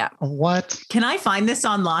God. Yeah. What? Can I find this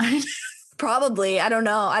online? Probably. I don't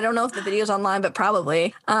know. I don't know if the video's online, but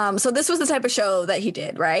probably. So this was the type of show that he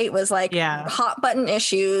did, right? Was like hot button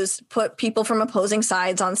issues, put people from opposing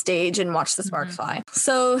sides on stage and watch the sparks fly.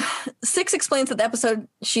 So Six explains that the episode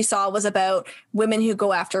she saw was about women who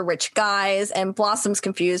go after rich guys, and Blossom's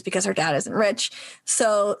confused because her dad isn't rich.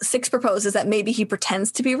 So Six proposes that maybe he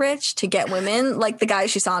pretends to be rich to get women like the guys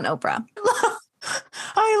she saw on Oprah.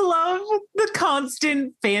 I love the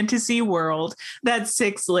constant fantasy world that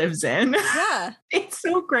Six lives in. Yeah. It's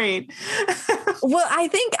so great. Well, I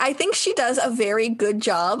think she does a very good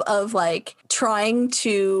job of like trying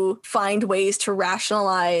to find ways to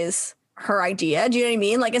rationalize her idea. Do you know what I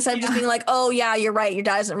mean? Like, instead of just being like, oh yeah, you're right, your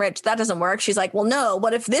dad isn't rich, that doesn't work. She's like, well, no,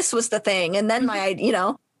 what if this was the thing? And then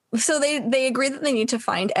So they agree that they need to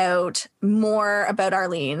find out more about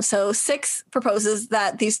Arlene. So Six proposes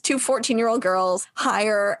that these two 14-year-old girls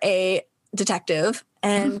hire a detective,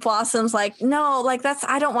 and Blossom's like, no, like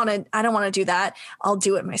I don't want to do that. I'll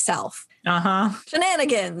do it myself.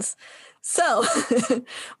 Shenanigans. So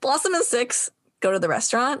Blossom and Six go to the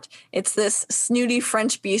restaurant. It's this snooty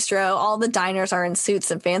French bistro. All the diners are in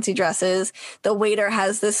suits and fancy dresses. The waiter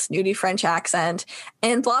has this snooty French accent,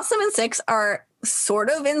 and Blossom and Six are sort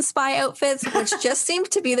of in spy outfits, which just seem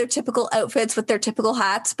to be their typical outfits with their typical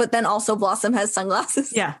hats. But then also Blossom has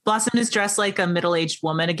sunglasses. Yeah. Blossom is dressed like a middle-aged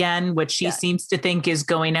woman again, which she seems to think is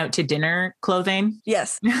going out to dinner clothing.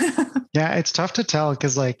 Yes. Yeah, it's tough to tell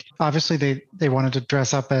because like obviously they wanted to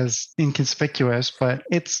dress up as inconspicuous, but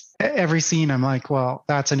it's every scene I'm like, well,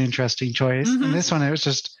 that's an interesting choice. And this one, it was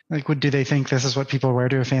just like, do they think this is what people wear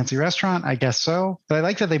to a fancy restaurant? I guess so. But I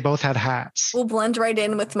like that they both had hats. We'll blend right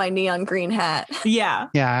in with my neon green hat. Yeah.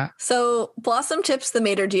 Yeah. So Blossom tips the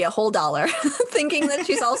maitre d' a whole $1, thinking that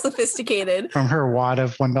she's all sophisticated. From her wad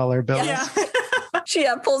of $1 bills. Yeah. She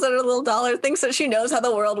pulls out her little dollar, thinks that she knows how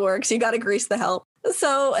the world works. You got to grease the help.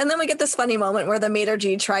 So, and then we get this funny moment where the maitre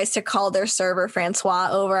d' tries to call their server Francois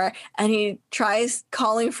over, and he tries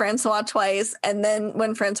calling Francois twice. And then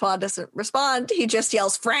when Francois doesn't respond, he just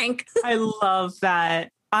yells, Frank. I love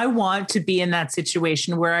that. I want to be in that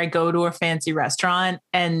situation where I go to a fancy restaurant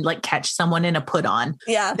and like catch someone in a put on.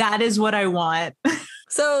 Yeah. That is what I want.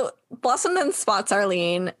 So Blossom then spots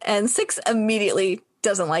Arlene, and Six immediately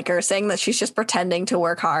doesn't like her, saying that she's just pretending to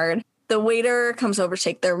work hard. The waiter comes over to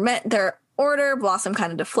take their order. Blossom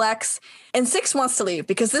kind of deflects, and Six wants to leave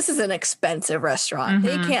because this is an expensive restaurant.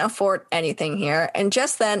 They can't afford anything here. And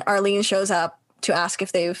just then Arlene shows up to ask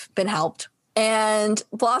if they've been helped. And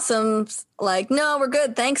Blossom's like, no, we're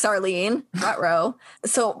good. Thanks, Arlene. Ruh-roh.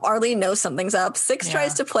 So Arlene knows something's up. Six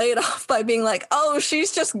tries to play it off by being like, oh,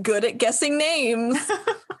 she's just good at guessing names.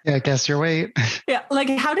 Yeah, guess your weight. Yeah. Like,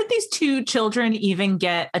 how did these two children even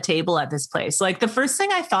get a table at this place? Like, the first thing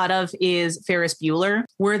I thought of is Ferris Bueller,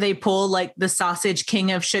 where they pull like the Sausage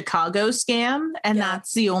King of Chicago scam. And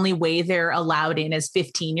that's the only way they're allowed in as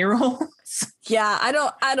 15-year-olds. Yeah,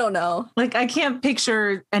 I don't know. Like, I can't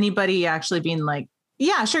picture anybody actually being like,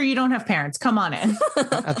 yeah, sure, you don't have parents. Come on in.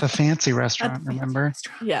 At the fancy restaurant, remember?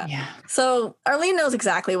 Yeah. So Arlene knows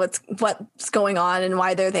exactly what's going on and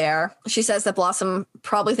why they're there. She says that Blossom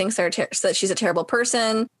probably thinks that she's a terrible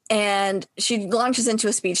person. And she launches into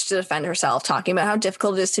a speech to defend herself, talking about how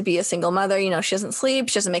difficult it is to be a single mother. You know, she doesn't sleep,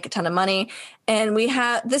 she doesn't make a ton of money. And we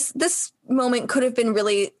have this moment could have been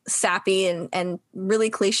really sappy and really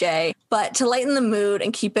cliche, but to lighten the mood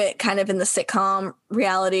and keep it kind of in the sitcom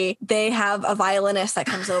reality, they have a violinist that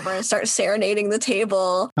comes over and starts serenading the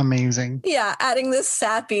table. Amazing. Yeah, adding this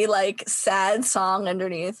sappy, like sad song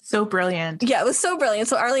underneath. So brilliant. Yeah, it was so brilliant.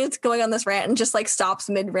 So Arlene's going on this rant and just like stops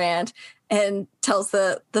mid-rant and tells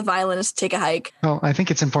the violinist to take a hike. Oh, I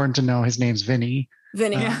think it's important to know his name's Vinny.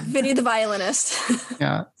 Vinny the violinist.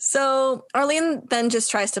 Yeah. So Arlene then just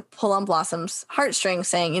tries to pull on Blossom's heartstrings,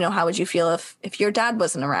 saying, you know, how would you feel if your dad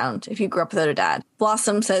wasn't around, if you grew up without a dad?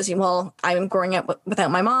 Blossom says, well, I'm growing up without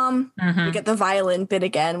my mom. We get the violin bit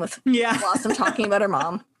again with Blossom talking about her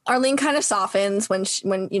mom. Arlene kind of softens when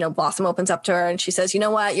you know, Blossom opens up to her and she says, you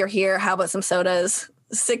know what, you're here. How about some sodas?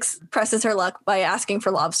 Six presses her luck by asking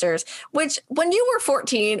for lobsters, which when you were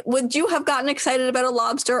 14, would you have gotten excited about a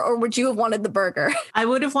lobster or would you have wanted the burger? I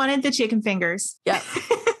would have wanted the chicken fingers. Yeah.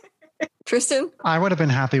 Tristan? I would have been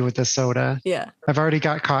happy with the soda. Yeah. I've already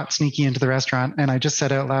got caught sneaking into the restaurant and I just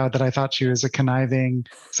said out loud that I thought she was a conniving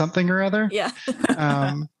something or other. Yeah.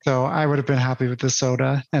 So I would have been happy with the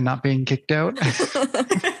soda and not being kicked out.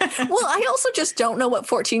 Well, I also just don't know what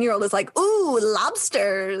 14-year-old is like. Ooh,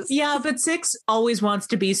 lobsters. Yeah, but 6 always wants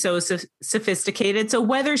to be so sophisticated. So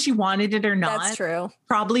whether she wanted it or not, That's true.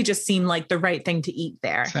 Probably just seemed like the right thing to eat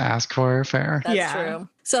there. To ask for fair. That's true.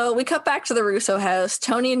 So we cut back to the Russo house.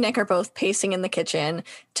 Tony and Nick are both pacing in the kitchen.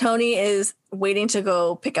 Tony is waiting to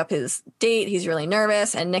go pick up his date. He's really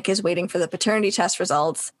nervous, and Nick is waiting for the paternity test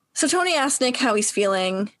results. So Tony asks Nick how he's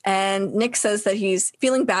feeling, and Nick says that he's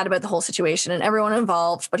feeling bad about the whole situation and everyone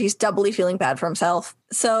involved, but he's doubly feeling bad for himself.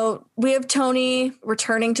 So we have Tony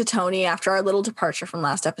returning to Tony after our little departure from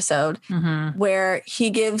last episode, where he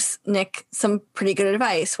gives Nick some pretty good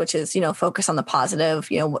advice, which is, focus on the positive,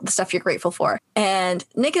 the stuff you're grateful for. And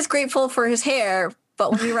Nick is grateful for his hair,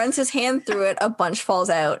 but when he runs his hand through it, a bunch falls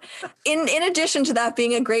out. In addition to that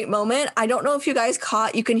being a great moment, I don't know if you guys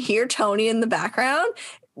caught, you can hear Tony in the background.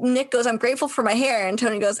 Nick goes, I'm grateful for my hair. And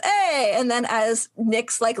Tony goes, hey. And then as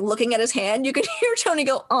Nick's like looking at his hand, you can hear Tony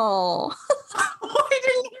go, oh. I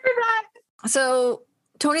didn't hear that. So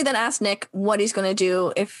Tony then asks Nick what he's going to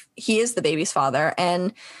do if he is the baby's father.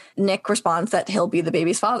 And Nick responds that he'll be the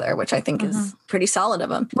baby's father, which I think is pretty solid of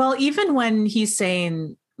him. Well, even when he's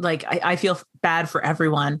saying, like, I feel bad for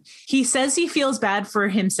everyone, he says he feels bad for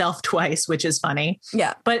himself twice, which is funny.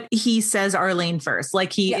 Yeah. But he says Arlene first.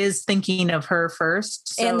 Like, he is thinking of her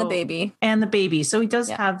first. And the baby. So he does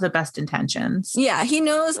have the best intentions. Yeah. He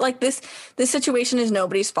knows, like, this situation is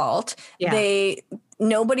nobody's fault. Yeah.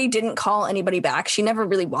 Nobody didn't call anybody back. She never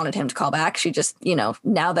really wanted him to call back. She just,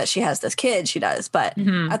 now that she has this kid, she does. But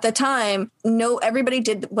at the time, everybody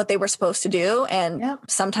did what they were supposed to do. And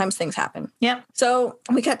sometimes things happen. Yep. So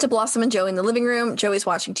we cut to Blossom and Joey in the living room. Joey's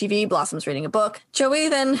watching TV. Blossom's reading a book. Joey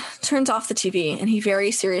then turns off the TV and he very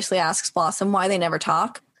seriously asks Blossom why they never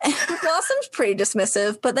talk. And Blossom's pretty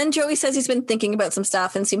dismissive, but then Joey says he's been thinking about some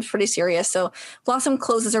stuff and seems pretty serious. So Blossom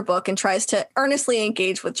closes her book and tries to earnestly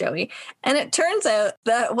engage with Joey. And it turns out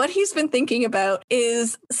that what he's been thinking about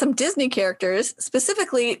is some Disney characters,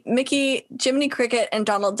 specifically Mickey, Jiminy Cricket, and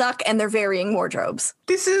Donald Duck and their varying wardrobes.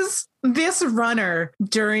 This runner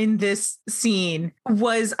during this scene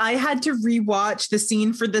I had to rewatch the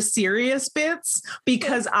scene for the serious bits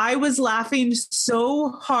because I was laughing so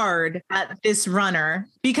hard at this runner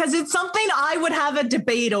because it's something I would have a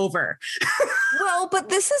debate over. Well, but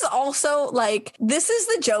this is also this is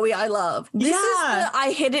the Joey I love. This is the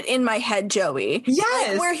I hid it in my head Joey.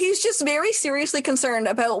 Yes. Where he's just very seriously concerned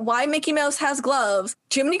about why Mickey Mouse has gloves,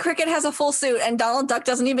 Jiminy Cricket has a full suit, and Donald Duck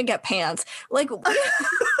doesn't even get pants.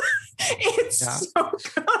 It's so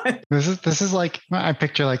good. This is like, I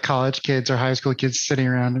picture like college kids or high school kids sitting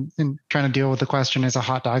around and trying to deal with the question, is a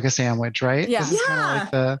hot dog a sandwich, right? Yeah. This is kind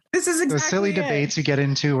of like this is exactly those silly debates you get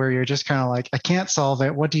into where you're just kind of like, I can't solve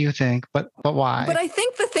it. What do you think? But why? But I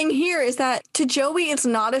think the thing here is that to Joey, it's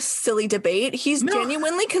not a silly debate. He's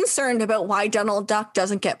genuinely concerned about why Donald Duck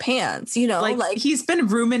doesn't get pants. Like he's been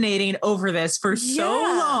ruminating over this for so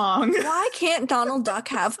long. Why can't Donald Duck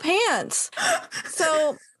have pants?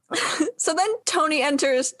 So then Tony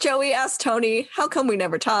enters. Joey asks Tony, how come we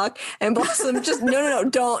never talk? And Blossom just, no,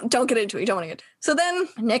 don't get into it. You don't want to get. So then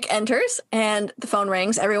Nick enters and the phone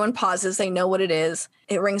rings. Everyone pauses. They know what it is.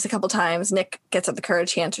 It rings a couple times. Nick gets up the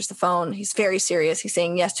courage. He answers the phone. He's very serious. He's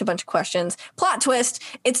saying yes to a bunch of questions. Plot twist.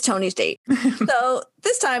 It's Tony's date. So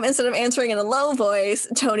this time, instead of answering in a low voice,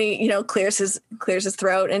 Tony, clears his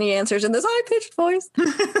throat and he answers in this high-pitched voice.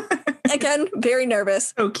 Again, very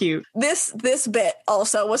nervous. So cute. This bit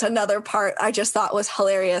also was another part I just thought was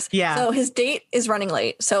hilarious. Yeah. So his date is running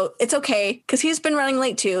late. So it's okay because he's been running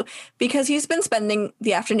late too because he's been spending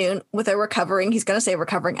the afternoon with a recovering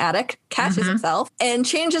addict, catches himself and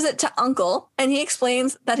changes it to uncle. And he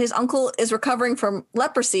explains that his uncle is recovering from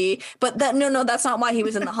leprosy, but that no, that's not why he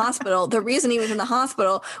was in the hospital. The reason he was in the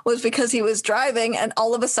hospital was because he was driving and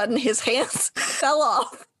all of a sudden his hands fell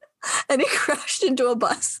off and he crashed into a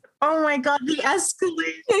bus. Oh my God, the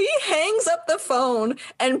escalate. He hangs up the phone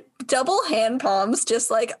and double hand palms,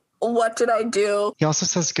 just like, what did I do? He also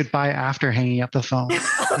says goodbye after hanging up the phone. He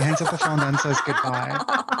hangs up the phone, then says goodbye.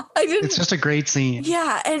 It's just a great scene.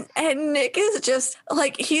 Yeah, and Nick is just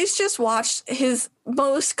like, he's just watched his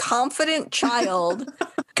most confident child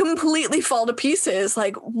completely fall to pieces.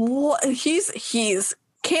 Like, what? He's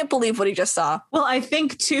can't believe what he just saw. Well, I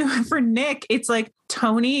think too, for Nick, it's like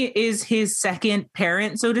Tony is his second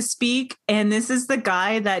parent, so to speak. And this is the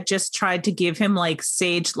guy that just tried to give him like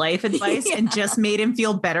sage life advice and just made him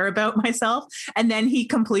feel better about myself. And then he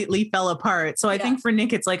completely fell apart. So I think for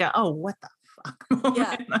Nick, it's like, what the fuck?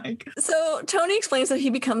 Yeah. So Tony explains that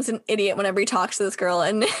he becomes an idiot whenever he talks to this girl.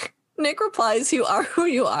 And Nick replies, you are who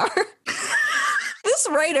you are. This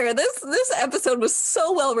writer, this episode was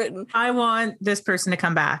so well written. I want this person to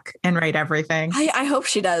come back and write everything. I hope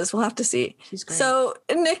she does. We'll have to see. She's great. So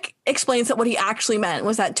Nick explains that what he actually meant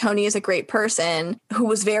was that Tony is a great person who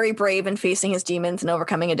was very brave in facing his demons and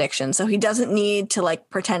overcoming addiction. So he doesn't need to like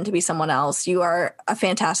pretend to be someone else. You are a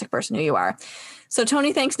fantastic person who you are. So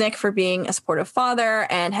Tony thanks Nick for being a supportive father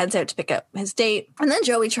and heads out to pick up his date. And then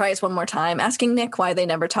Joey tries one more time, asking Nick why they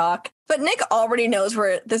never talk. But Nick already knows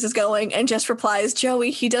where this is going and just replies,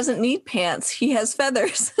 Joey, he doesn't need pants. He has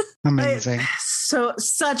feathers. Amazing. So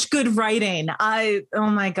such good writing. Oh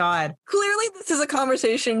my God. Clearly, this is a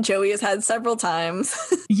conversation Joey has had several times.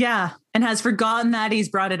 Yeah. And has forgotten that he's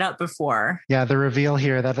brought it up before. Yeah, the reveal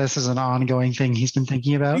here that this is an ongoing thing he's been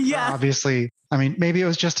thinking about. Yeah. Obviously, I mean, maybe it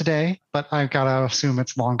was just today, but I've got to assume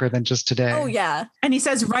it's longer than just today. Oh, yeah. And he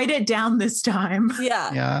says, write it down this time.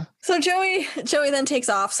 Yeah. Yeah. So Joey then takes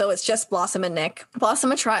off. So it's just Blossom and Nick.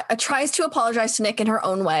 Blossom tries to apologize to Nick in her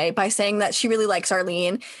own way by saying that she really likes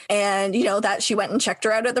Arlene and, you know, that she went and checked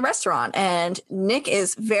her out at the restaurant. And Nick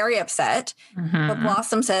is very upset. Mm-hmm. But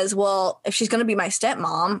Blossom says, well, if she's going to be my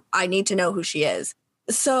stepmom, I need to know who she is.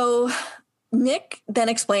 So Nick then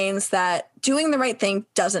explains that doing the right thing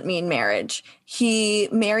doesn't mean marriage. He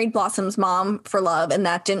married Blossom's mom for love, and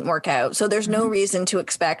that didn't work out. So there's no reason to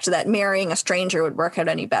expect that marrying a stranger would work out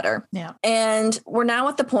any better. Yeah. And we're now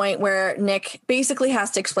at the point where Nick basically has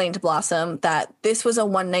to explain to Blossom that this was a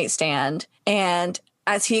one-night stand. And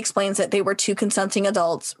as he explains it, they were two consenting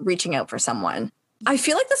adults reaching out for someone. I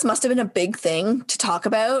feel like this must have been a big thing to talk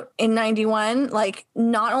about in 91. Like,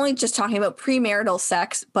 not only just talking about premarital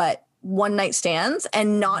sex, but one night stands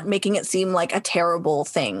and not making it seem like a terrible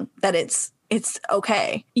thing, that it's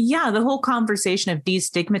okay. Yeah, the whole conversation of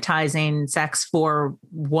destigmatizing sex for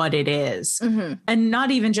what it is. Mm-hmm. And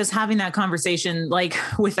not even just having that conversation like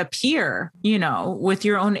with a peer, you know, with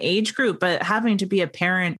your own age group, but having to be a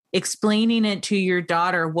parent, explaining it to your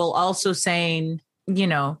daughter while also saying, you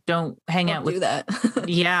know, don't hang out with that.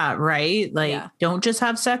 Yeah, right. Like, don't just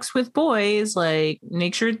have sex with boys, like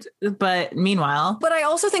make sure. But meanwhile, but I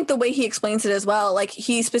also think the way he explains it as well, like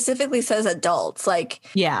he specifically says adults, like,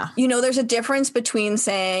 yeah, you know, there's a difference between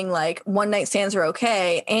saying like one night stands are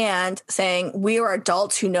okay and saying we are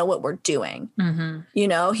adults who know what we're doing. Mm-hmm. You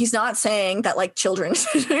know, he's not saying that like children.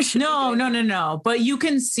 No. But you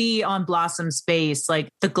can see on Blossom's face, like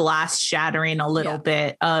the glass shattering a little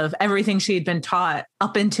bit of everything she'd been taught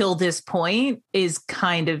up until this point is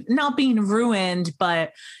kind of not being ruined,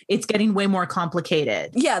 but it's getting way more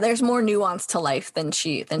complicated. Yeah, there's more nuance to life than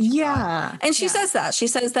she thought. And she says that. She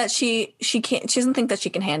says that she doesn't think that she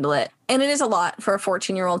can handle it. And it is a lot for a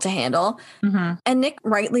 14-year-old to handle. Mm-hmm. And Nick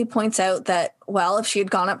rightly points out that, well, if she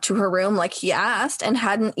had gone up to her room like he asked and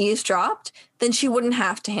hadn't eavesdropped, then she wouldn't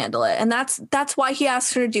have to handle it. And that's why he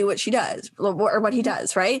asks her to do what she does, or what he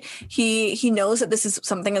does, right? He knows that this is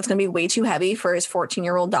something that's going to be way too heavy for his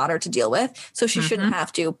 14-year-old daughter to deal with. So she shouldn't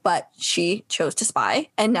have to, but she chose to spy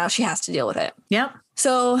and now she has to deal with it. Yep.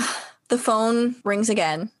 So the phone rings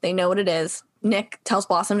again. They know what it is. Nick tells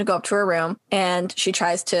Blossom to go up to her room and she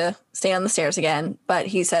tries to stay on the stairs again. But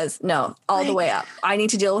he says, no, all the way up. I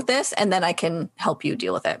need to deal with this and then I can help you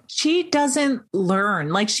deal with it. She doesn't learn.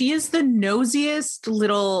 Like, she is the nosiest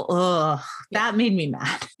little, that made me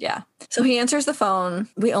mad. Yeah. So he answers the phone.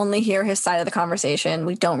 We only hear his side of the conversation.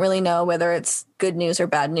 We don't really know whether it's good news or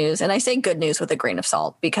bad news. And I say good news with a grain of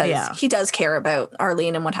salt because he does care about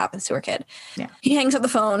Arlene and what happens to her kid. Yeah. He hangs up the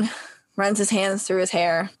phone, runs his hands through his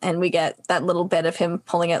hair, and we get that little bit of him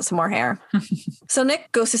pulling out some more hair. So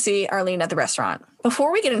Nick goes to see Arlene at the restaurant.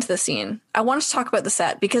 Before we get into the scene, I want to talk about the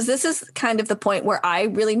set because this is kind of the point where I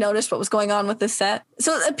really noticed what was going on with this set.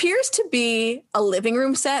 So it appears to be a living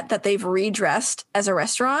room set that they've redressed as a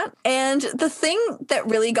restaurant. And the thing that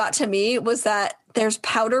really got to me was that there's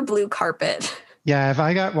powder blue carpet. Yeah, if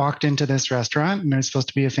I got walked into this restaurant and it was supposed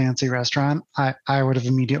to be a fancy restaurant, I would have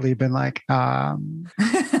immediately been like,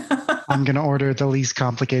 I'm going to order the least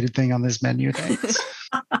complicated thing on this menu. Thanks.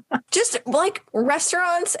 Just like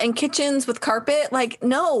restaurants and kitchens with carpet, like,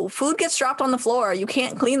 no, food gets dropped on the floor. You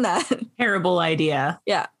can't clean that. Terrible idea.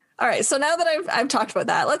 Yeah. All right. So now that I've talked about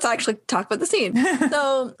that, let's actually talk about the scene.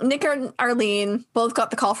 So Nick and Arlene both got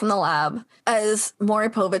the call from the lab. As Maury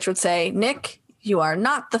Povich would say, Nick, you are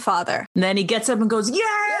not the father. And then he gets up and goes,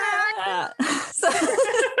 yeah.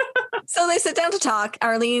 So they sit down to talk.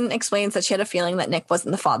 Arlene explains that she had a feeling that Nick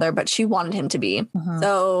wasn't the father, but she wanted him to be. Mm-hmm.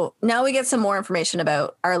 So now we get some more information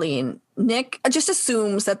about Arlene. Nick just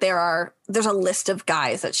assumes that there's a list of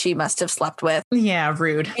guys that she must have slept with. Yeah,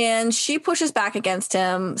 rude. And she pushes back against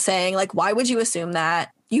him, saying, like, why would you assume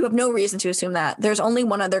that? you have no reason to assume that. There's only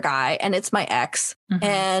one other guy, and it's my ex. Mhm.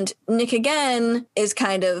 And Nick again is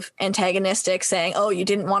kind of antagonistic, saying, oh, you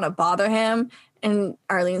didn't want to bother him. And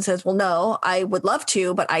Arlene says, well, no, I would love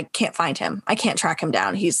to, but I can't find him. I can't track him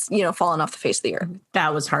down. He's, fallen off the face of the earth.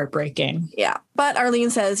 That was heartbreaking. Yeah. But Arlene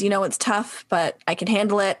says, it's tough, but I can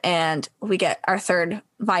handle it. And we get our third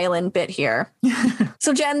violin bit here.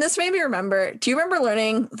 So Jen, this made me remember, do you remember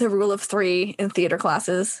learning the rule of 3 in theater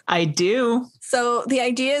classes? I do. So the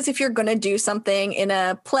idea is if you're going to do something in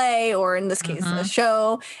a play, or in this case, a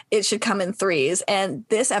show, it should come in 3s. And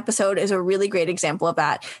this episode is a really great example of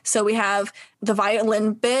that. So we have the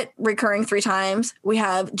violin bit recurring 3 times. We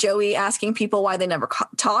have Joey asking people why they never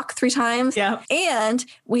talk 3 times. Yeah. And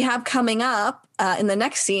we have coming up in the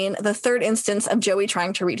next scene, the third instance of Joey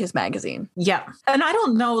trying to read his magazine. Yeah. And I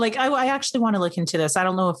don't know, I actually want to look into this. I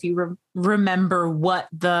don't know if you remember what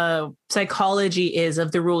the psychology is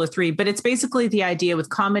of the rule of 3, but it's basically the idea with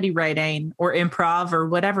comedy writing or improv or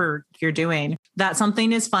whatever you're doing, that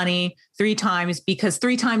something is funny 3 times because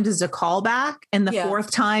 3 times is a callback and the 4th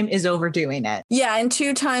time is overdoing it. Yeah. And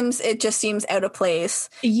 2 times it just seems out of place.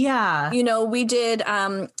 Yeah. We did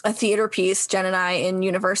a theater piece, Jen and I, in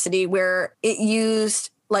university, where it used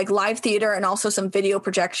like live theater and also some video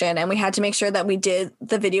projection. And we had to make sure that we did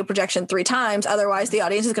the video projection 3 times. Otherwise the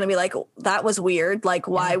audience is going to be like, that was weird. Like,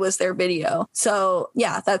 why was there video? So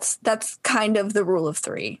yeah, that's kind of the rule of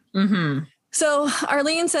 3. Mm-hmm. So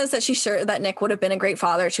Arlene says that she's sure that Nick would have been a great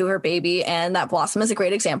father to her baby, and that Blossom is a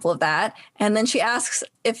great example of that. And then she asks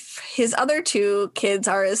if his other 2 kids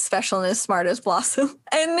are as special and as smart as Blossom.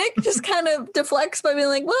 And Nick just kind of deflects by being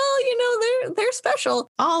like, well, they're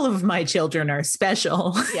special. All of my children are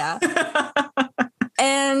special. Yeah.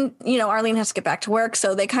 And, Arlene has to get back to work.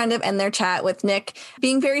 So they kind of end their chat with Nick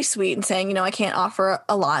being very sweet and saying, I can't offer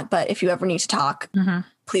a lot, but if you ever need to talk,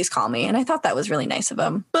 please call me. And I thought that was really nice of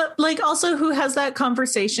him. But also who has that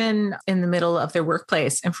conversation in the middle of their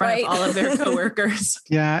workplace in front of all of their coworkers?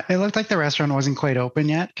 Yeah, it looked like the restaurant wasn't quite open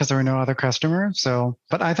yet because there were no other customers.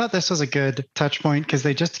 But I thought this was a good touch point because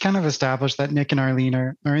they just kind of established that Nick and Arlene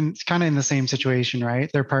are kind of in the same situation, right?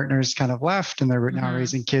 Their partners kind of left and they're now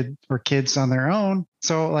raising kids on their own.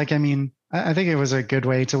 So I think it was a good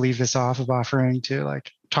way to leave this off of offering to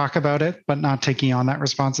talk about it, but not taking on that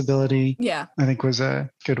responsibility. Yeah. I think was a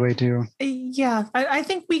good way to. Yeah. I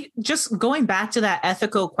think we just going back to that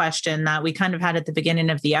ethical question that we kind of had at the beginning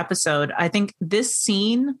of the episode, I think this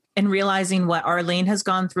scene and realizing what Arlene has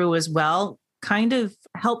gone through as well kind of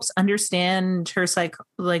helps understand her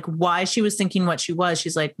why she was thinking what she was.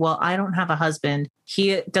 She's like, well, I don't have a husband.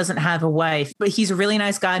 He doesn't have a wife, but he's a really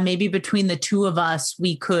nice guy. Maybe between the 2 of us,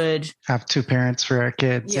 we could have 2 parents for our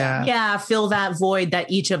kids. Yeah. Fill that void that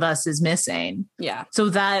each of us is missing. Yeah. So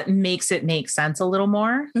that makes it make sense a little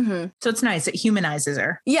more. Mm-hmm. So it's nice. It humanizes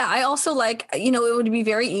her. Yeah. I also it would be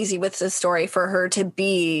very easy with this story for her to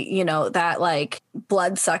be, that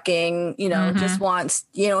blood sucking, just wants,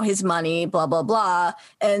 his money, blah, blah, blah.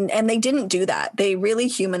 And they didn't do that. They really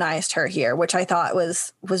humanized her here, which I thought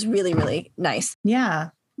was really, really nice. Yeah.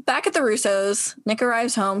 Back at the Russos, Nick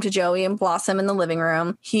arrives home to Joey and Blossom in the living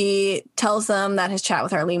room. He tells them that his chat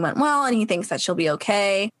with Arlene went well and he thinks that she'll be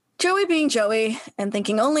okay. Joey being Joey and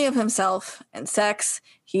thinking only of himself and sex,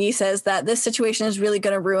 he says that this situation is really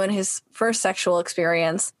going to ruin his first sexual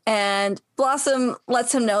experience. And Blossom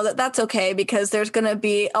lets him know that that's okay because there's going to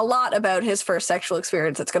be a lot about his first sexual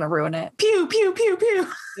experience that's going to ruin it. Pew, pew, pew, pew.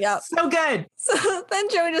 Yep. So good. So then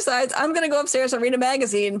Joey decides, I'm going to go upstairs and read a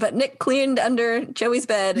magazine, but Nick cleaned under Joey's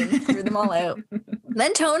bed and threw them all out.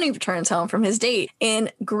 Then Tony returns home from his date in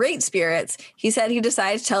great spirits. He said he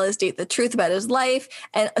decided to tell his date the truth about his life.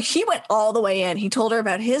 And he went all the way in. He told her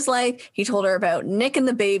about his life. He told her about Nick and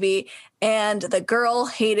the baby. And the girl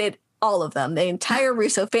hated all of them, the entire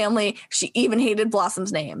Russo family. She even hated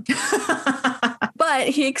Blossom's name. But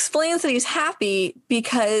he explains that he's happy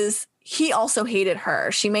because he also hated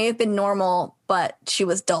her. She may have been normal, but she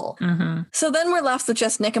was dull. Mm-hmm. So then we're left with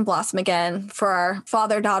just Nick and Blossom again for our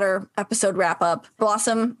father-daughter episode wrap-up.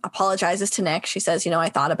 Blossom apologizes to Nick. She says, I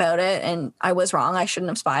thought about it and I was wrong. I shouldn't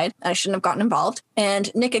have spied. I shouldn't have gotten involved.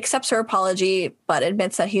 And Nick accepts her apology, but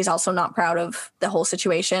admits that he's also not proud of the whole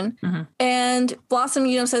situation. Mm-hmm. And Blossom,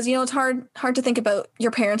 says, it's hard to think about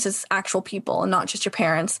your parents as actual people and not just your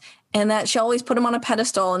parents. And that she always put him on a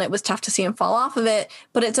pedestal and it was tough to see him fall off of it.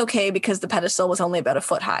 But it's okay because the pedestal was only about a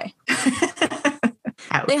foot high.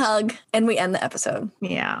 They hug and we end the episode.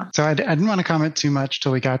 Yeah. So I didn't want to comment too much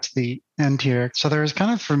till we got to the end here. So there was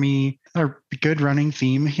kind of, for me, a good running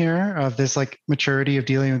theme here of this maturity of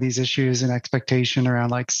dealing with these issues and expectation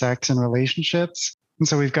around sex and relationships. And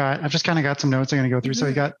so I've just kind of got some notes I'm going to go through. So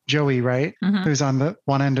we got Joey, right? Who's on the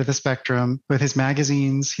one end of the spectrum with his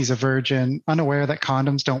magazines. He's a virgin, unaware that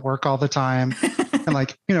condoms don't work all the time. And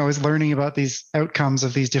like, is learning about these outcomes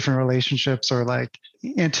of these different relationships or like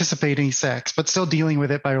anticipating sex, but still dealing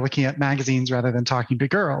with it by looking at magazines rather than talking to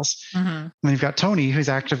girls. And then you've got Tony, who's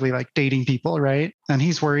actively like dating people, right? And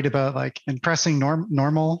he's worried about like impressing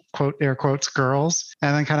normal, quote, air quotes, girls.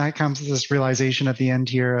 And then kind of comes to this realization at the end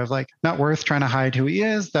here of like, not worth trying to hide who he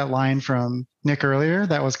is. That line from Nick earlier,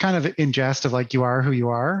 that was kind of in jest of like, you are who you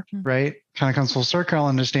are, right? Kind of comes full circle,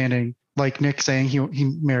 understanding like Nick saying he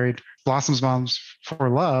married Blossom's mom's for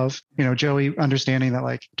love, Joey understanding that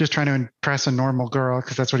like just trying to impress a normal girl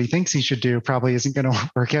because that's what he thinks he should do probably isn't going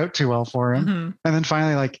to work out too well for him. And then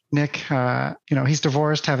finally, like Nick, he's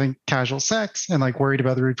divorced, having casual sex and like worried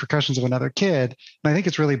about the repercussions of another kid. And I think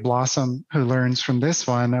it's really Blossom who learns from this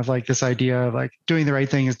one of like this idea of like doing the right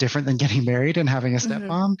thing is different than getting married and having a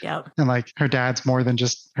stepmom. And like her dad's more than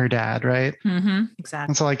just her dad, right? Exactly.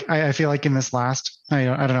 And so like I feel like in this last I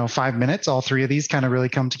don't know 5 minutes, all three of these kind of really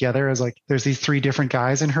come together as like there's these three different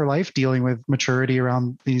guys in her life dealing with maturity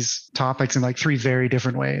around these topics in like three very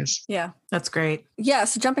different ways. Yeah. That's great. Yeah.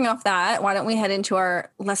 So jumping off that, why don't we head into our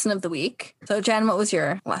lesson of the week? So Jen, what was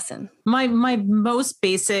your lesson? My most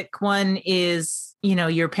basic one is,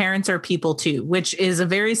 your parents are people too, which is a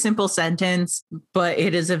very simple sentence, but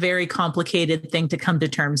it is a very complicated thing to come to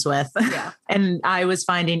terms with. Yeah. And I was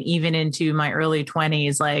finding even into my early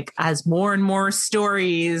 20s, like as more and more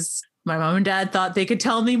stories, my mom and dad thought they could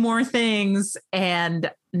tell me more things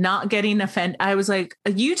and not getting offended. I was like,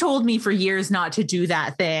 you told me for years not to do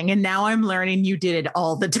that thing. And now I'm learning you did it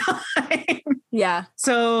all the time. Yeah.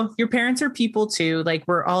 So your parents are people too. Like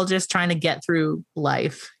we're all just trying to get through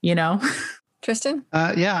life, Tristan?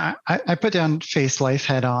 I put down face life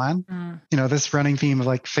head on, this running theme of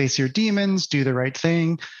like face your demons, do the right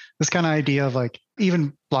thing. This kind of idea of like,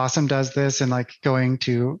 even Blossom does this and like going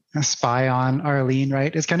to spy on Arlene,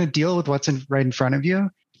 right? Is kind of deal with what's right in front of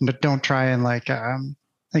you. Don't try and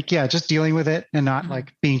just dealing with it and not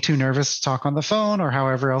like being too nervous to talk on the phone or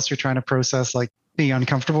however else you're trying to process, like being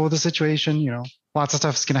uncomfortable with the situation. Lots of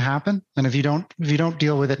stuff is going to happen. And if you don't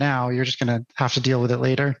deal with it now, you're just going to have to deal with it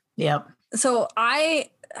later. Yep. So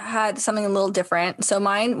I had something a little different. So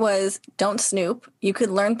mine was don't snoop. You could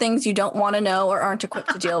learn things you don't want to know or aren't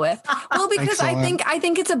equipped to deal with. Well, because Excellent. I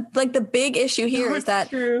think it's the big issue here is that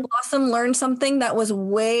Blossom learned something that was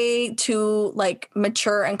way too like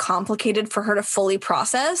mature and complicated for her to fully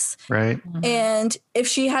process. Right. And if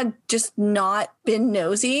she had just not been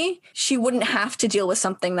nosy, she wouldn't have to deal with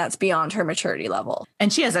something that's beyond her maturity level.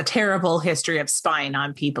 And she has a terrible history of spying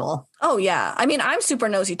on people. Oh, yeah. I mean, I'm super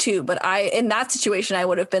nosy too, but in that situation, I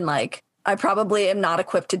would have been like, I probably am not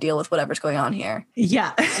equipped to deal with whatever's going on here.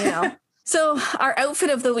 Yeah. So our outfit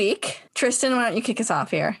of the week, Tristan, why don't you kick us off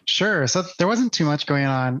here? Sure. So there wasn't too much going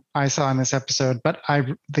on I saw in this episode, but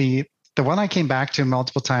the one I came back to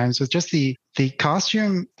multiple times was just the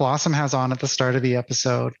costume Blossom has on at the start of the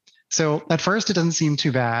episode. So at first it doesn't seem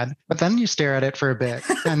too bad, but then you stare at it for a bit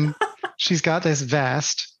and she's got this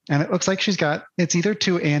vest. And it looks like it's either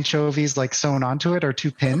two anchovies like sewn onto it or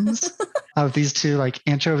two pins of these two like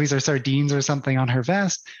anchovies or sardines or something on her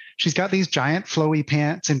vest. She's got these giant flowy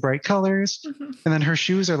pants in bright colors. And then her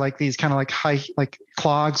shoes are like these kind of like high, like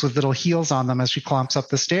clogs with little heels on them as she clomps up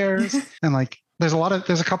the stairs. And like, there's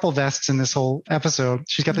a couple vests in this whole episode.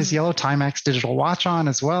 She's got this yellow Timex digital watch on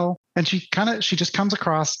as well. And she just comes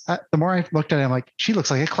across, the more I looked at it, I'm like, she looks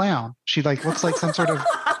like a clown. She like looks like some sort of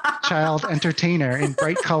child entertainer in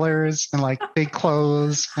bright colors and like big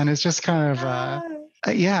clothes. And it's just kind of, I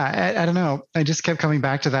don't know. I just kept coming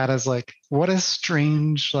back to that as like, what a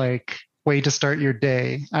strange like way to start your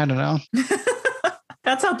day. I don't know.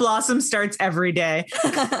 That's how Blossom starts every day.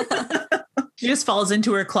 She just falls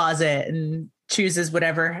into her closet and chooses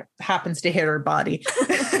whatever happens to hit her body.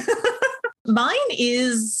 Mine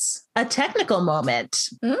is a technical moment,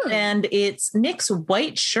 and it's Nick's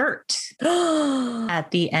white shirt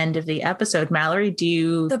at the end of the episode. Mallory, do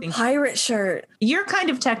you think pirate shirt? You're kind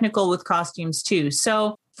of technical with costumes too.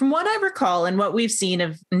 So from what I recall and what we've seen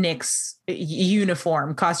of Nick's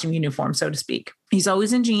costume uniform, so to speak, he's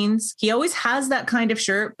always in jeans. He always has that kind of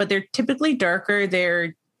shirt, but they're typically darker.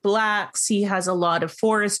 They're blacks. He has a lot of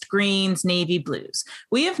forest greens, navy blues.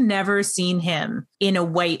 We have never seen him in a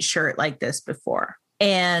white shirt like this before.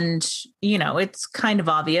 And, it's kind of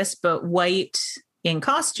obvious, but white in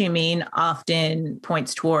costuming often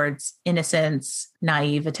points towards innocence,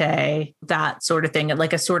 naivete, that sort of thing,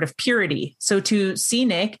 like a sort of purity. So to see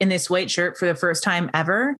Nick in this white shirt for the first time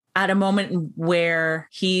ever at a moment where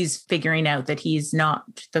he's figuring out that he's not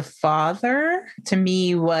the father, to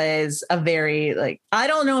me was a very I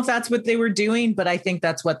don't know if that's what they were doing, but I think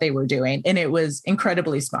that's what they were doing. And it was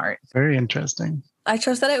incredibly smart. Very interesting. I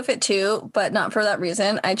chose that outfit too, but not for that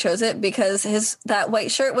reason. I chose it because that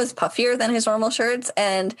white shirt was puffier than his normal shirts.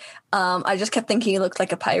 And I just kept thinking he looked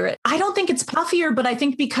like a pirate. I don't think it's puffier, but I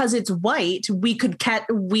think because it's white, we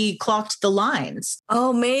clocked the lines.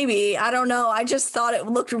 Oh, maybe. I don't know. I just thought it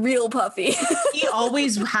looked real puffy. He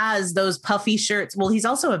always has those puffy shirts. Well, he's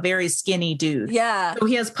also a very skinny dude. Yeah. So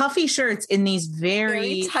he has puffy shirts in these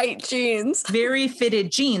very tight jeans, very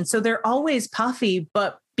fitted jeans. So they're always puffy,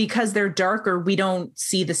 but because they're darker, we don't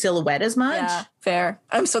see the silhouette as much. Yeah, fair.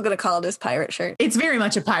 I'm still going to call it his pirate shirt. It's very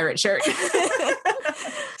much a pirate shirt.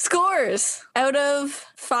 Scores out of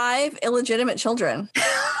 5 illegitimate children.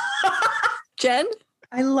 Jen?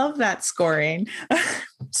 I love that scoring.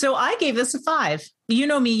 So I gave this a 5. You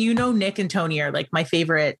know me, you know Nick and Tony are like my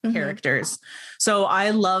favorite characters. So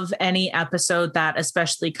I love any episode that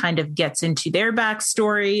especially kind of gets into their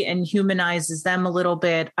backstory and humanizes them a little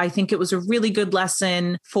bit. I think it was a really good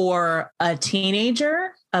lesson for a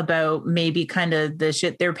teenager about maybe kind of the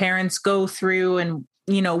shit their parents go through and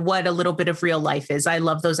what a little bit of real life is. I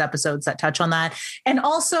love those episodes that touch on that. And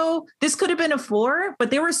also, this could have been a 4,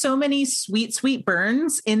 but there were so many sweet, sweet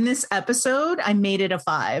burns in this episode. I made it a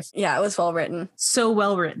 5. Yeah, it was well written. So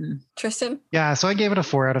well written. Tristan? Yeah, so I gave it a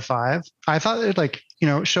 4 out of 5. I thought it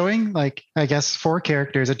showing I guess 4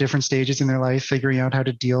 characters at different stages in their life, figuring out how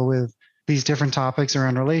to deal with these different topics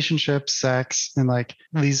around relationships, sex, and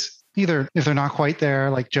these either if they're not quite there,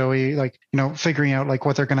 like Joey, figuring out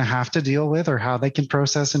what they're going to have to deal with or how they can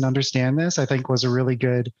process and understand this, I think was a really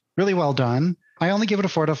well done. I only give it a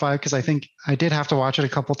 4 out of 5 because I think I did have to watch it a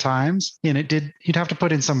couple times, and you'd have to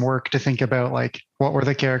put in some work to think about what were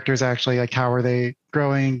the characters actually, how are they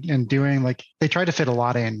growing and doing, they tried to fit a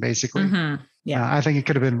lot in basically. Mm-hmm. Yeah. I think it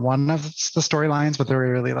could have been one of the storylines, but there were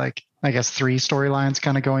really 3 storylines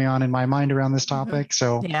kind of going on in my mind around this topic. Mm-hmm.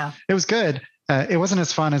 So yeah, it was good. It wasn't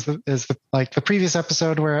as fun as the previous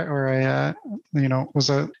episode where I was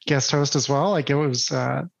a guest host as well. It was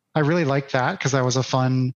I really liked that because that was a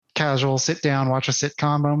fun, casual sit down, watch a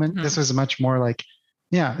sitcom moment. Mm-hmm. This was much more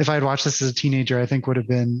if I had watched this as a teenager, I think would have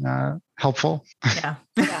been helpful. Yeah.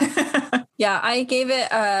 Yeah, I gave it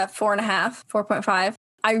a 4.5, 4.5.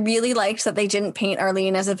 I really liked that they didn't paint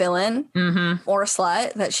Arlene as a villain or a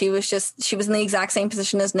slut, that she was in the exact same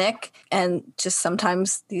position as Nick, and just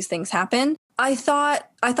sometimes these things happen. I thought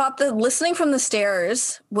the listening from the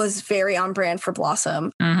stairs was very on brand for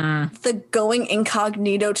Blossom. Mm-hmm. The going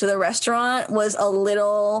incognito to the restaurant was a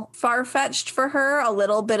little far-fetched for her, a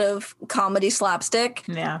little bit of comedy slapstick,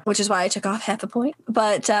 which is why I took off half a point.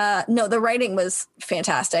 But no, the writing was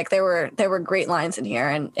fantastic. There were great lines in here,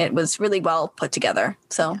 and it was really well put together.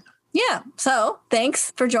 So yeah. So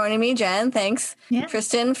thanks for joining me, Jen. Thanks,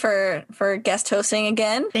 Tristan, for guest hosting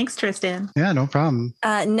again. Thanks, Tristan. Yeah, no problem.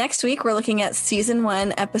 Next week, we're looking at season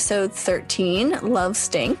 1, episode 13, Love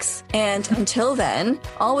Stinks. And until then,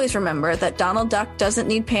 always remember that Donald Duck doesn't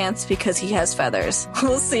need pants because he has feathers.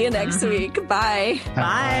 We'll see you next week. Bye.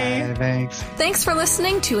 Bye. Thanks. Thanks for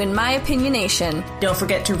listening to In My Opinionation. Don't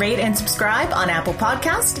forget to rate and subscribe on Apple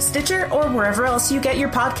Podcasts, Stitcher, or wherever else you get your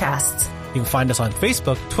podcasts. You can find us on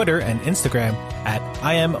Facebook, Twitter, and Instagram at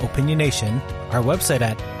IamOpinionation, our website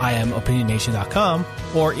at IamOpinionation.com,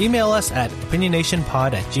 or email us at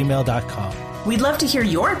opinionationpod@gmail.com. We'd love to hear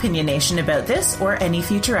your opinionation about this or any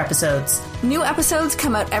future episodes. New episodes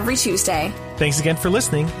come out every Tuesday. Thanks again for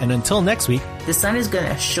listening, and until next week, the sun is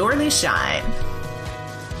gonna surely shine.